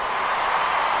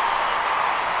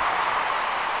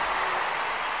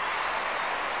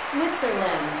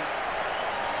 Switzerland.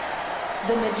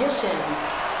 The magician.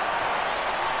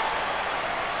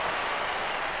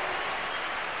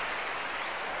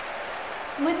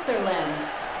 Switzerland.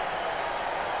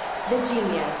 The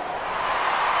genius.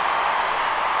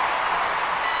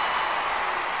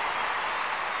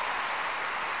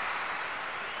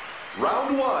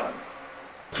 Round one.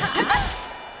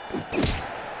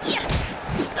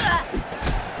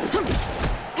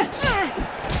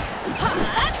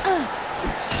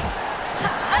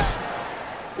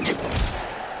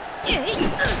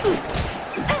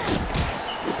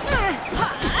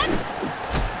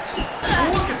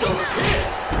 Look at those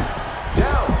hits.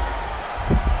 Down.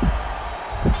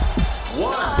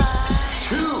 1,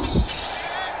 2.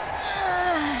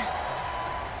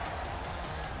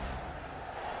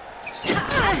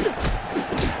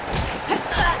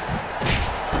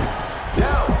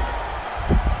 Down.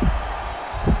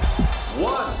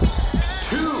 1,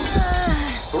 2,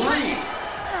 3.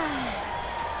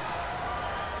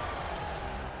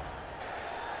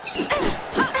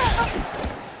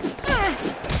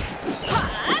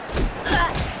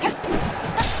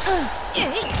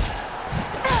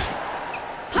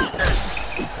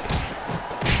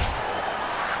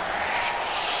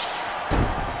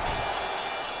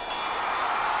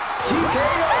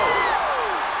 TKO.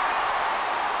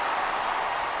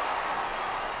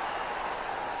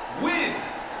 Win.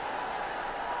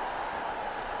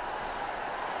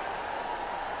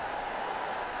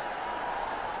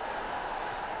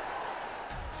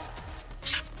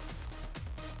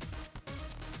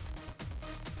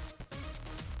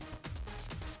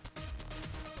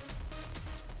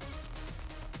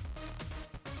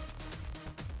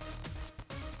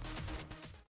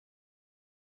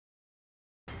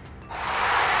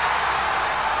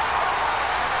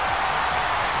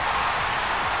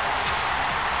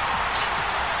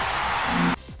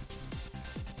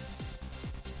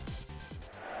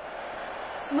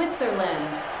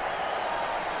 Switzerland.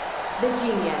 The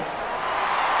genius.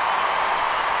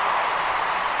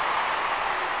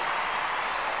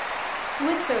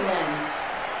 Switzerland.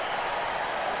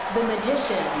 The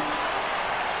magician.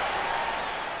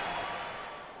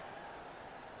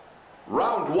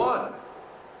 Round one.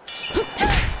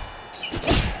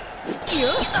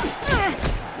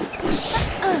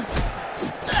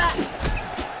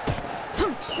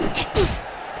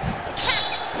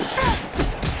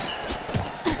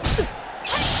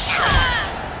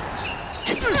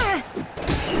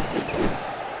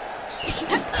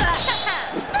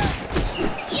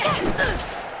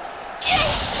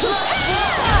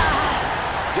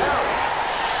 Down.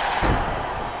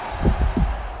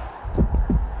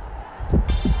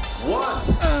 1,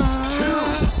 2,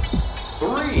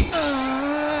 3.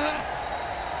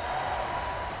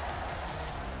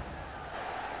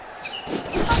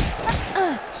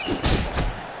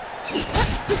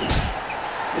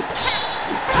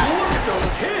 Look at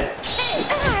those hits.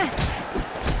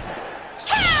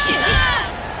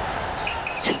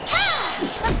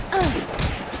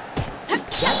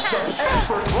 That's some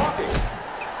expert blocking.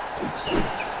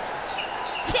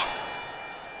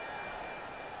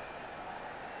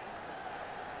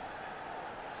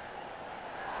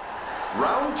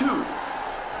 Round two.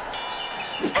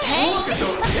 Look at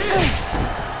those hits.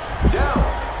 Down.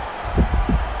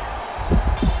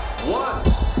 1,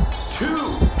 2,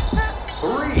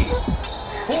 3,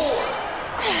 4.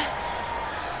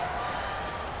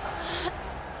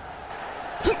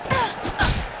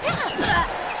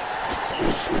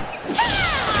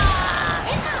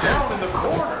 Down in the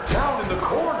corner. Down in the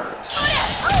corner.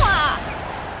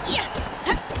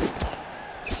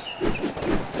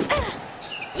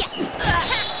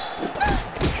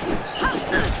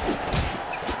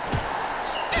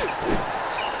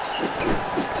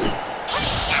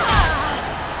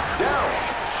 Down.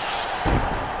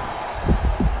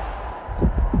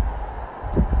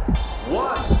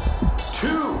 1,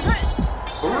 2,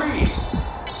 3,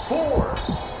 4,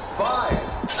 5.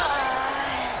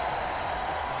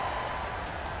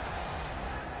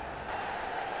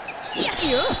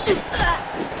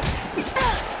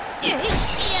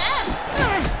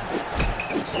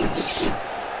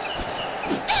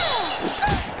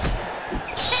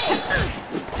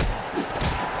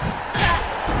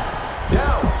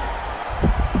 Down.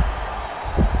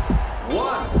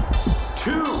 1,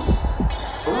 2,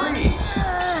 3,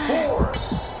 4,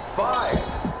 5,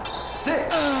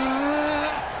 6.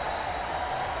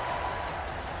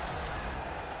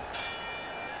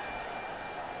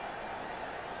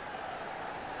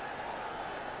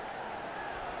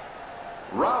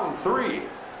 Round 3.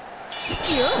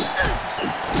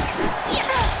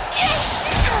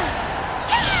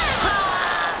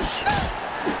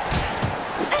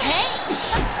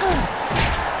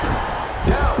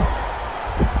 Down.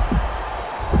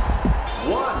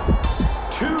 1,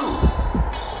 2,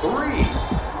 3,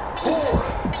 4,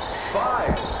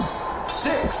 5,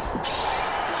 6.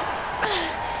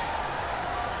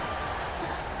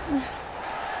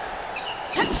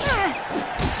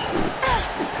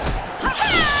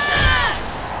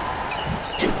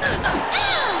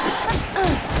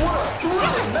 What a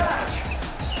thrilling match!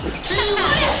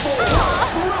 Beautiful! What a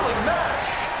thrilling match!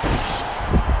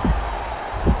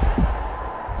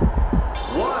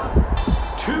 1,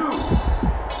 2,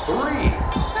 3,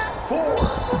 4,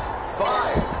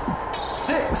 5,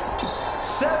 6,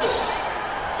 7.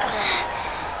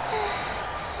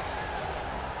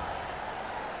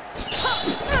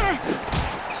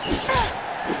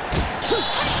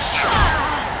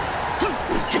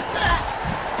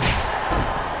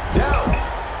 Down.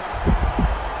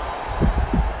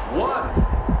 1,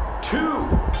 2,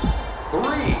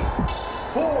 3,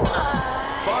 4,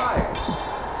 5,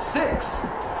 6,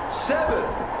 7,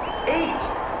 8,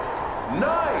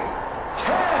 9,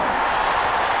 10.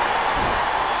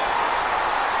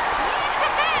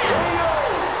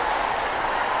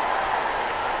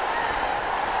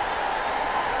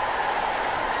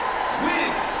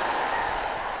 Win.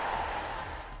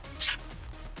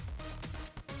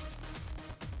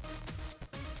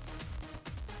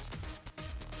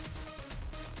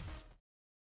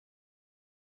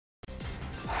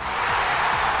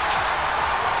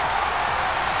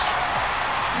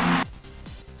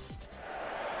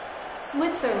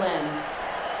 Switzerland.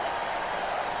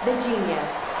 The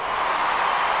Genius.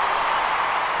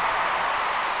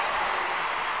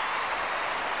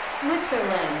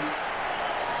 Switzerland.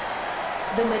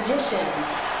 The Magician.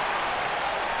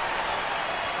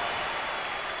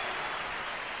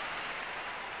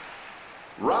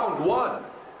 Round 1.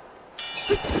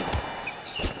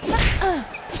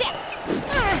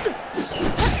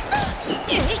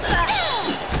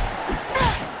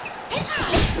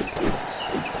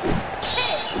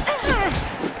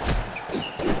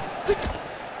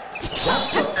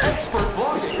 That's some expert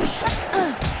blocking.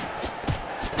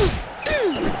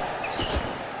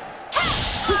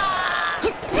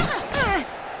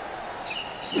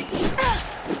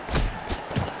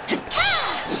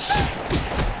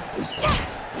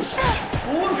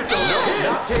 Look at those hits!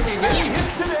 Not taking any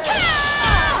hits today!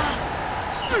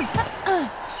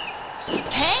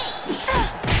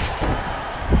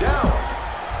 Down.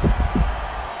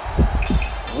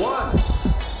 1,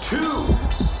 2,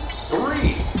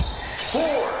 3,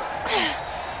 4.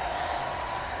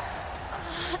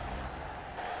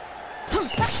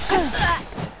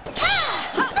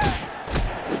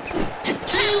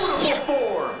 Beautiful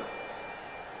form.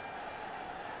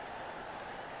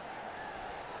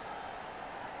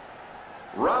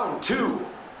 Round 2.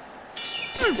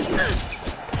 Perfect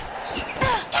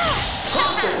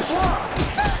block.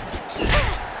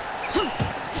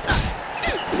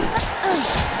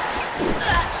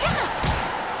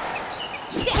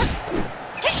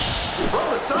 From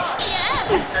the side.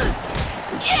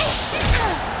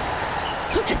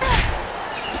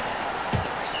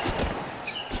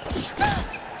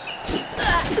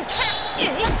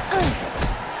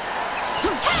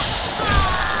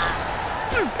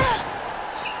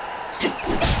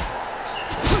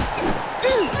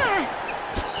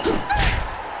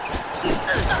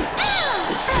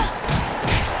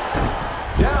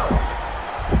 Down.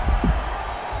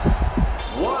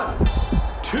 1,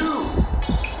 2,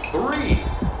 3,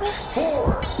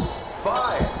 4,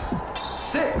 5,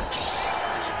 6.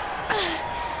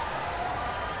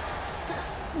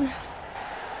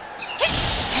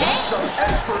 That's some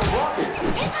expert blocking.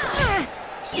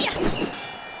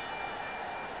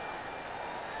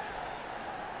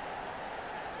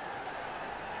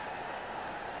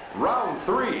 Round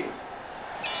 3.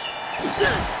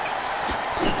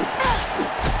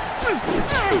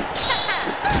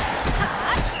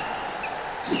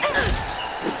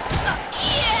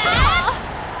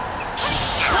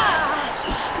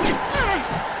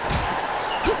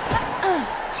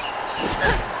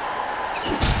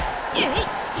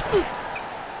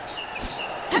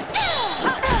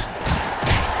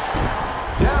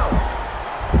 Down.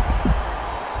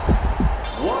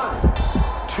 1,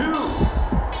 2,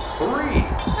 3,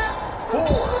 4,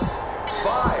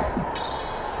 5,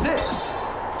 6,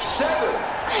 7.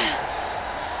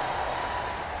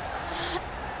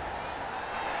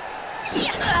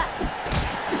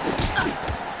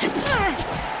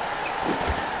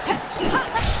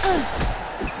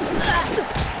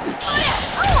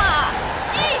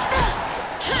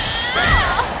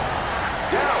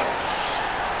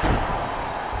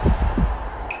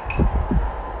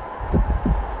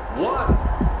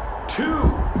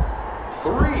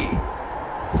 3,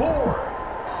 4,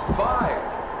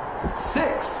 5,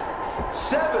 6,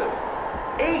 7,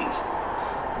 8,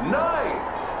 9,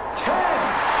 10.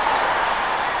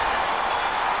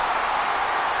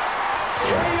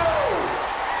 KO!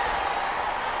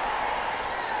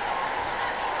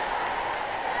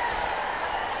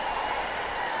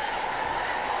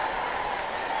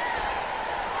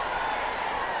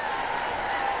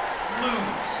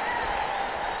 Lose.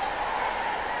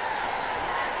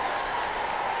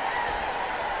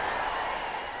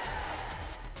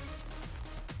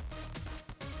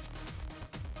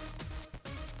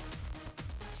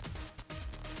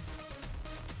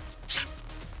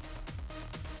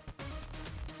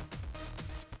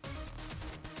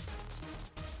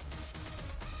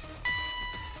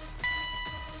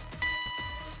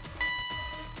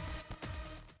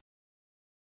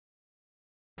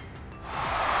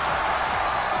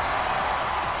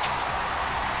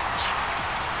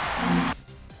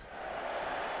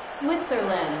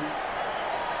 Switzerland.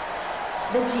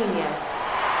 The Genius.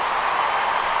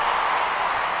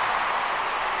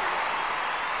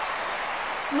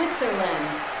 Switzerland.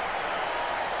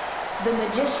 The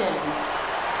Magician.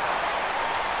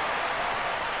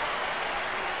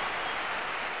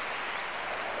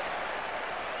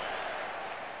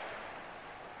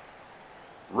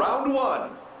 Round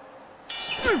 1.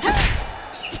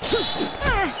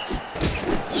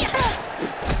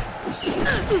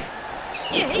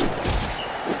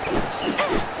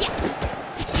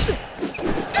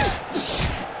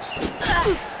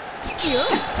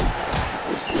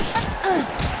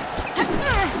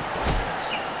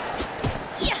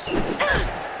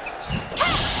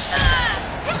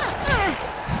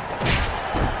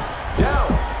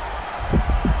 Down.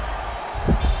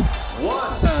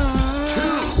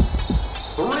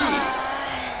 1,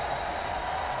 2,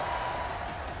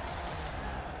 3.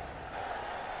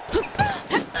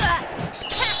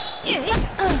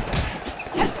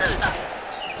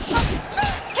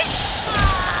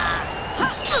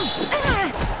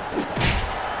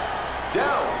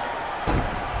 Down.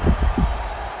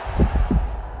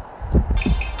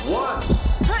 1,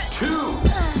 2,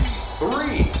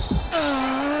 3.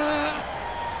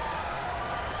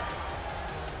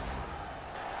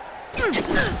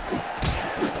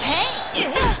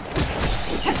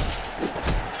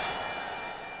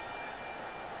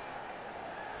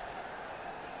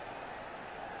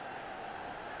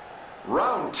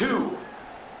 Round 2.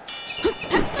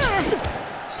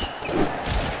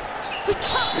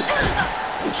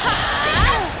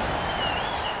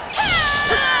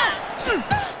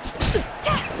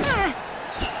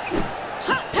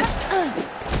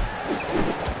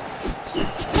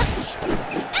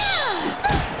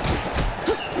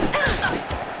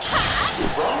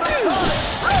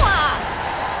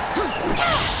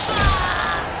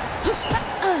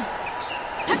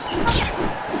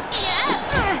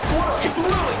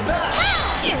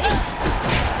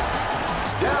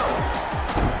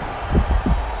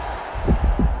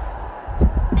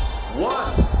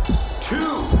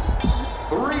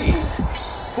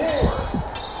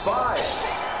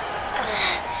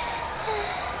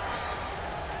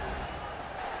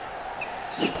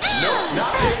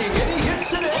 Not taking any hits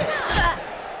today.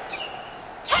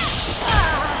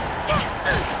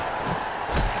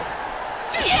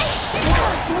 What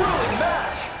a thrilling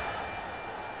match.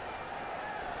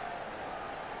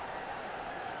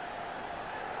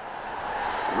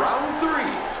 Round 3.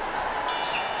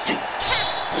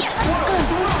 What a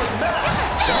thrilling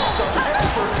match. That's some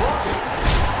expert blocking.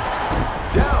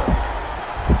 Down.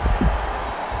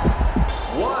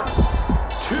 1,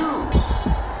 2,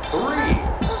 3,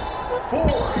 4,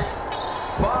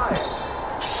 5,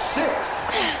 6.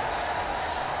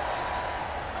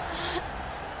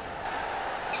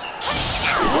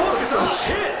 What some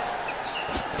hits!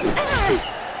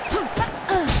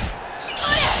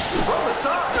 From the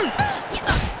side.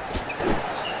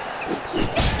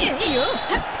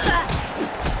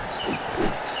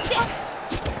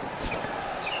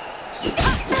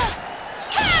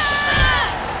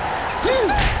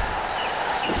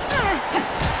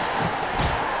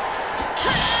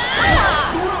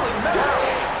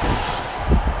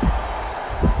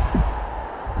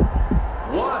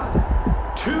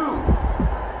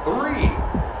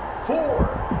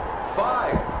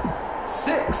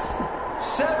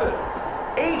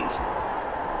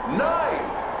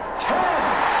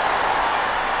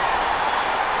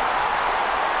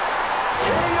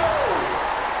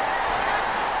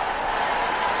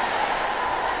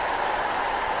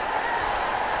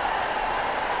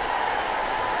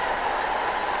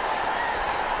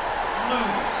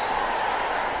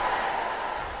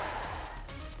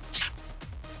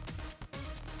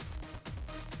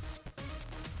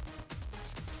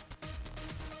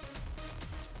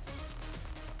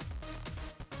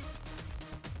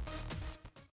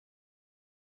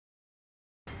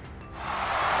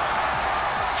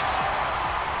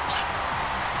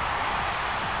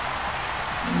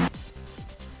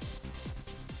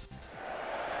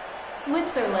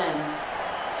 Switzerland.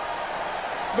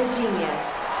 The genius.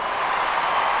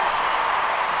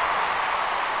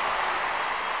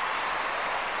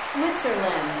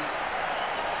 Switzerland.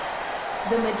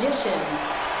 The magician.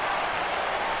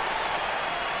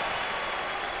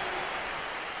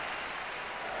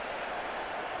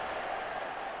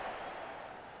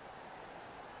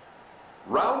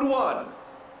 Round one.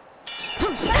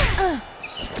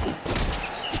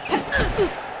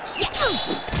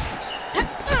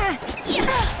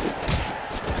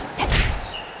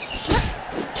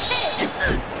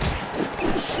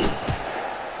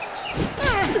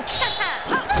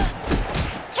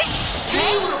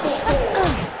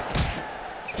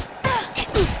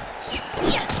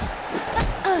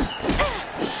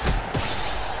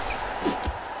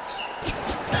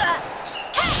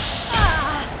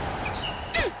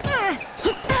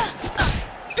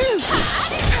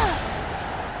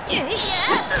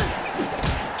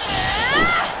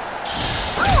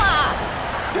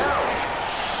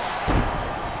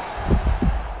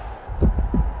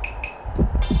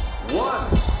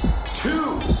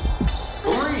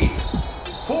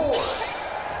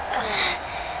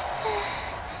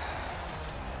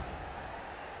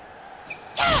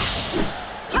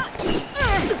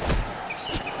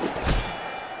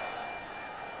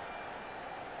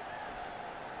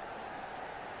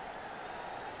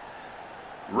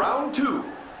 Round two.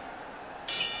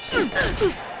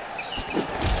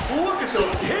 Look at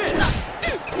those hits!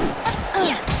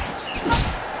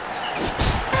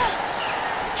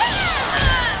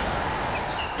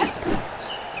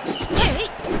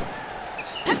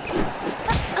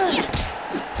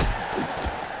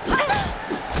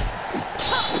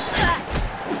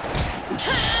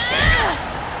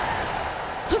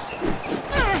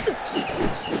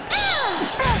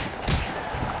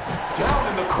 Down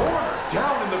in the corner!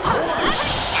 Down in the corner!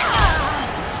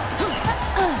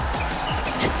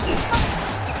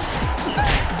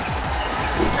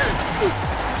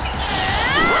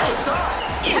 Right side!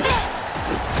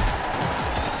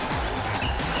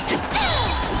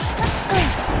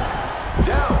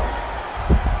 Down!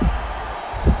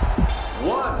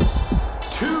 1,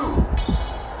 2,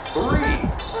 3,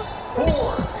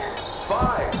 4,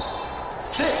 5,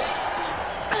 6.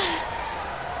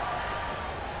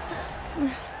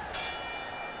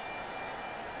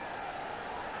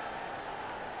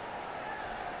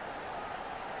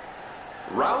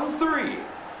 Round three.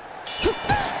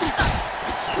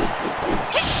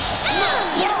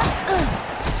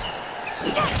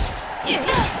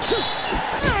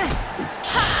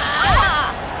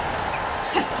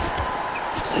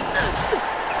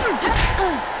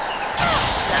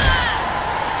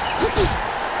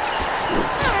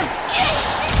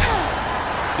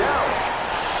 Down.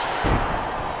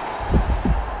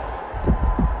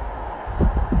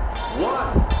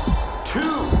 1, 2,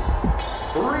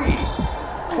 3,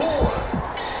 4,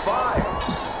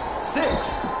 5,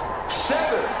 6,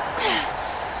 7.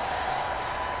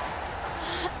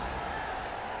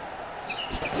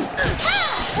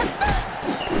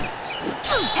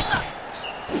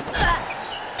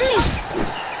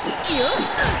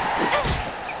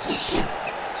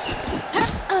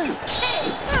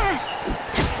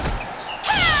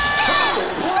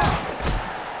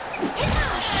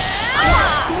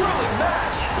 Thrilling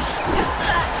match.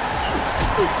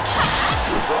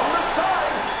 From the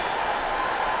side.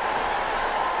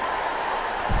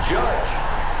 Judge.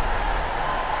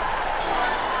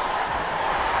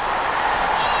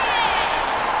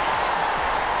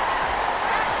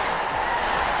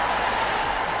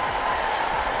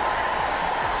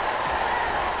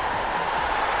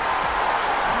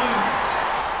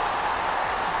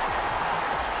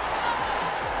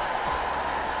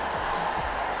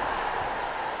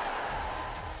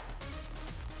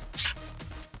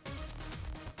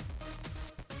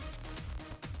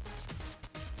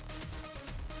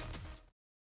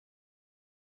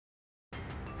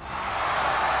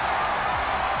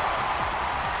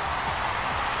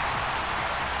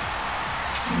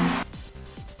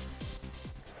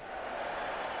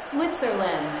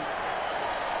 Switzerland.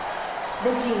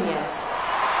 The genius.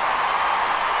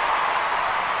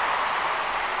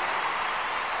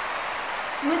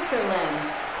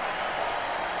 Switzerland.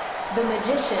 The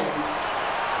magician.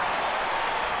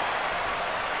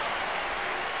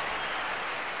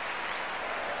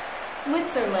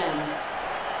 Switzerland.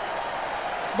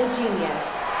 The genius.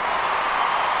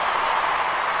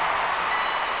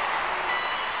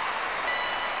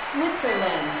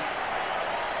 Switzerland.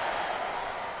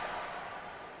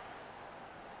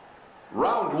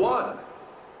 Round one.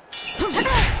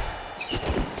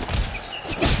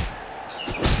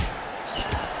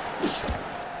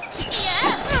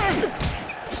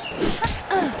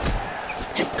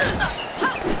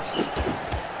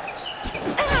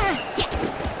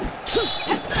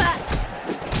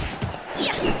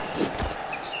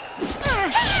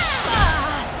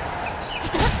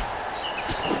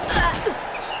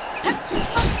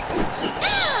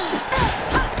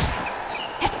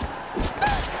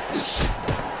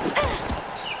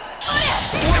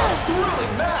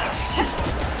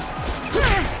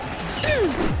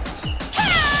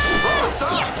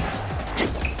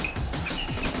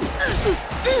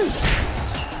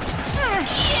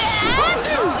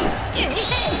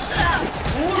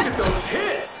 Look at those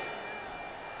hits!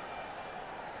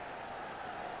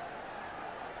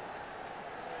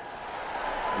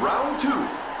 Round 2.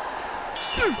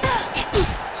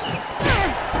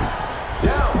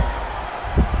 Down.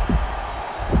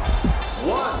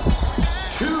 1,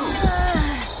 2,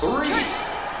 3.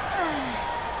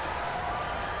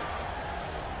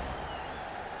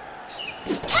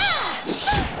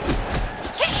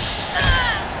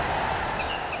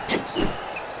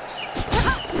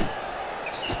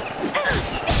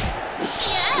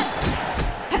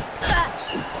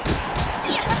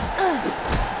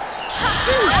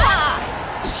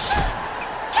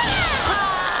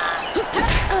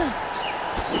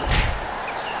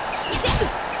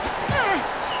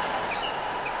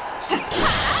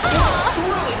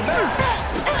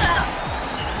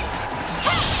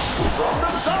 From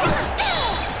the side.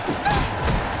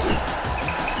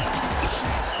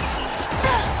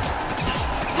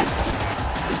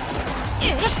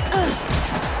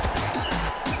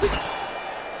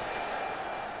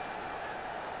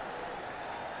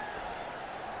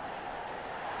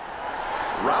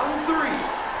 Round 3.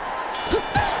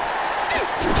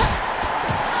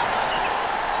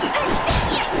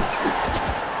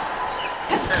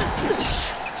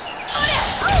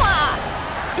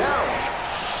 Down.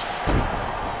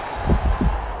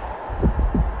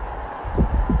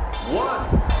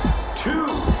 1, 2,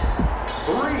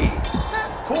 3,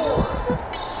 4,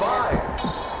 5,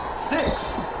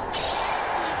 6.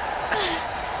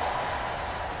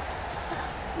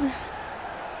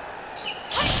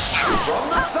 From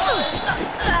the side.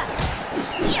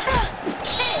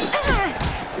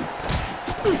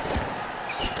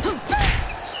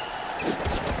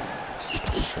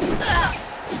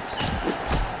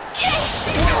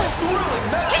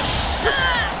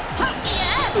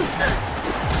 Thrilling match.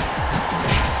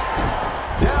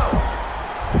 Down.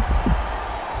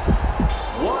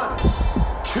 1,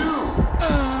 2,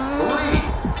 3,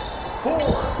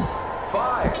 4,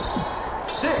 5,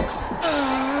 6.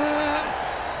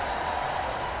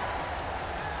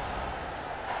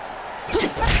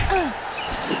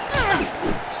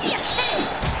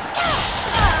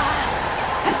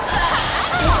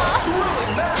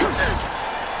 Thrilling match.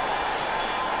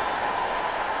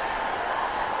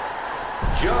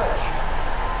 Judge.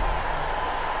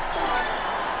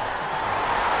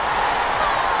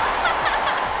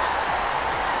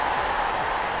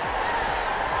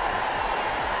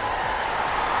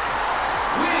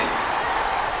 Win.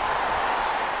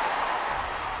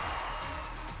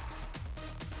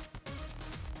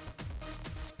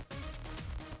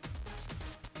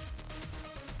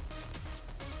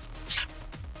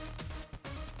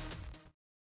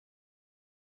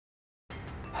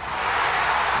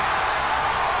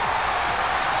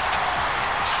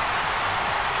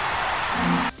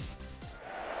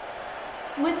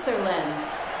 Switzerland.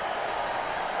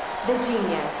 The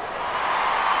Genius.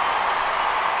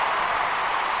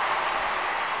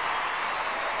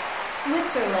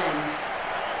 Switzerland.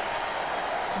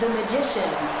 The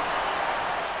Magician.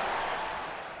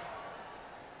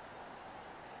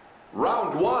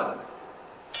 Round 1.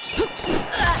 Thrilling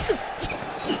match.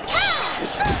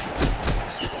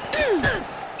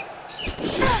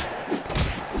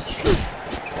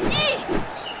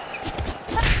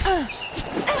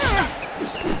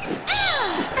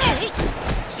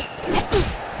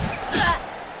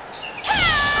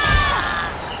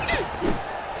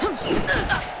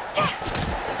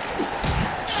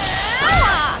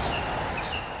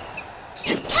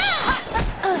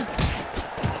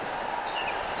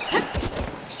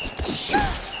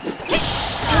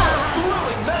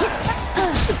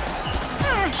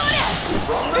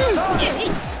 From the side.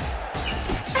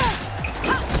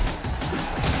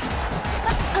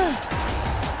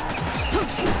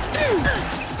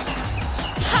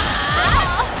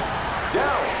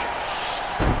 Down.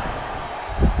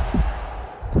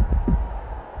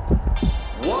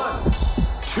 1,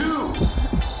 2,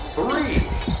 3,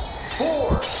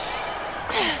 4.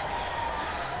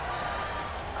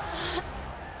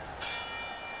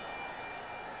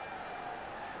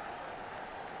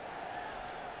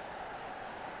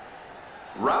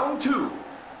 Round 2.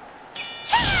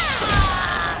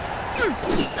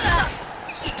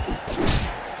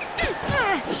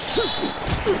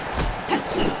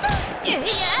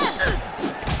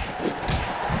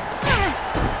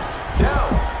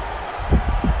 Down.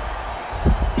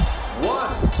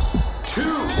 1,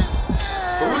 2,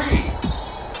 3,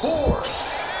 4.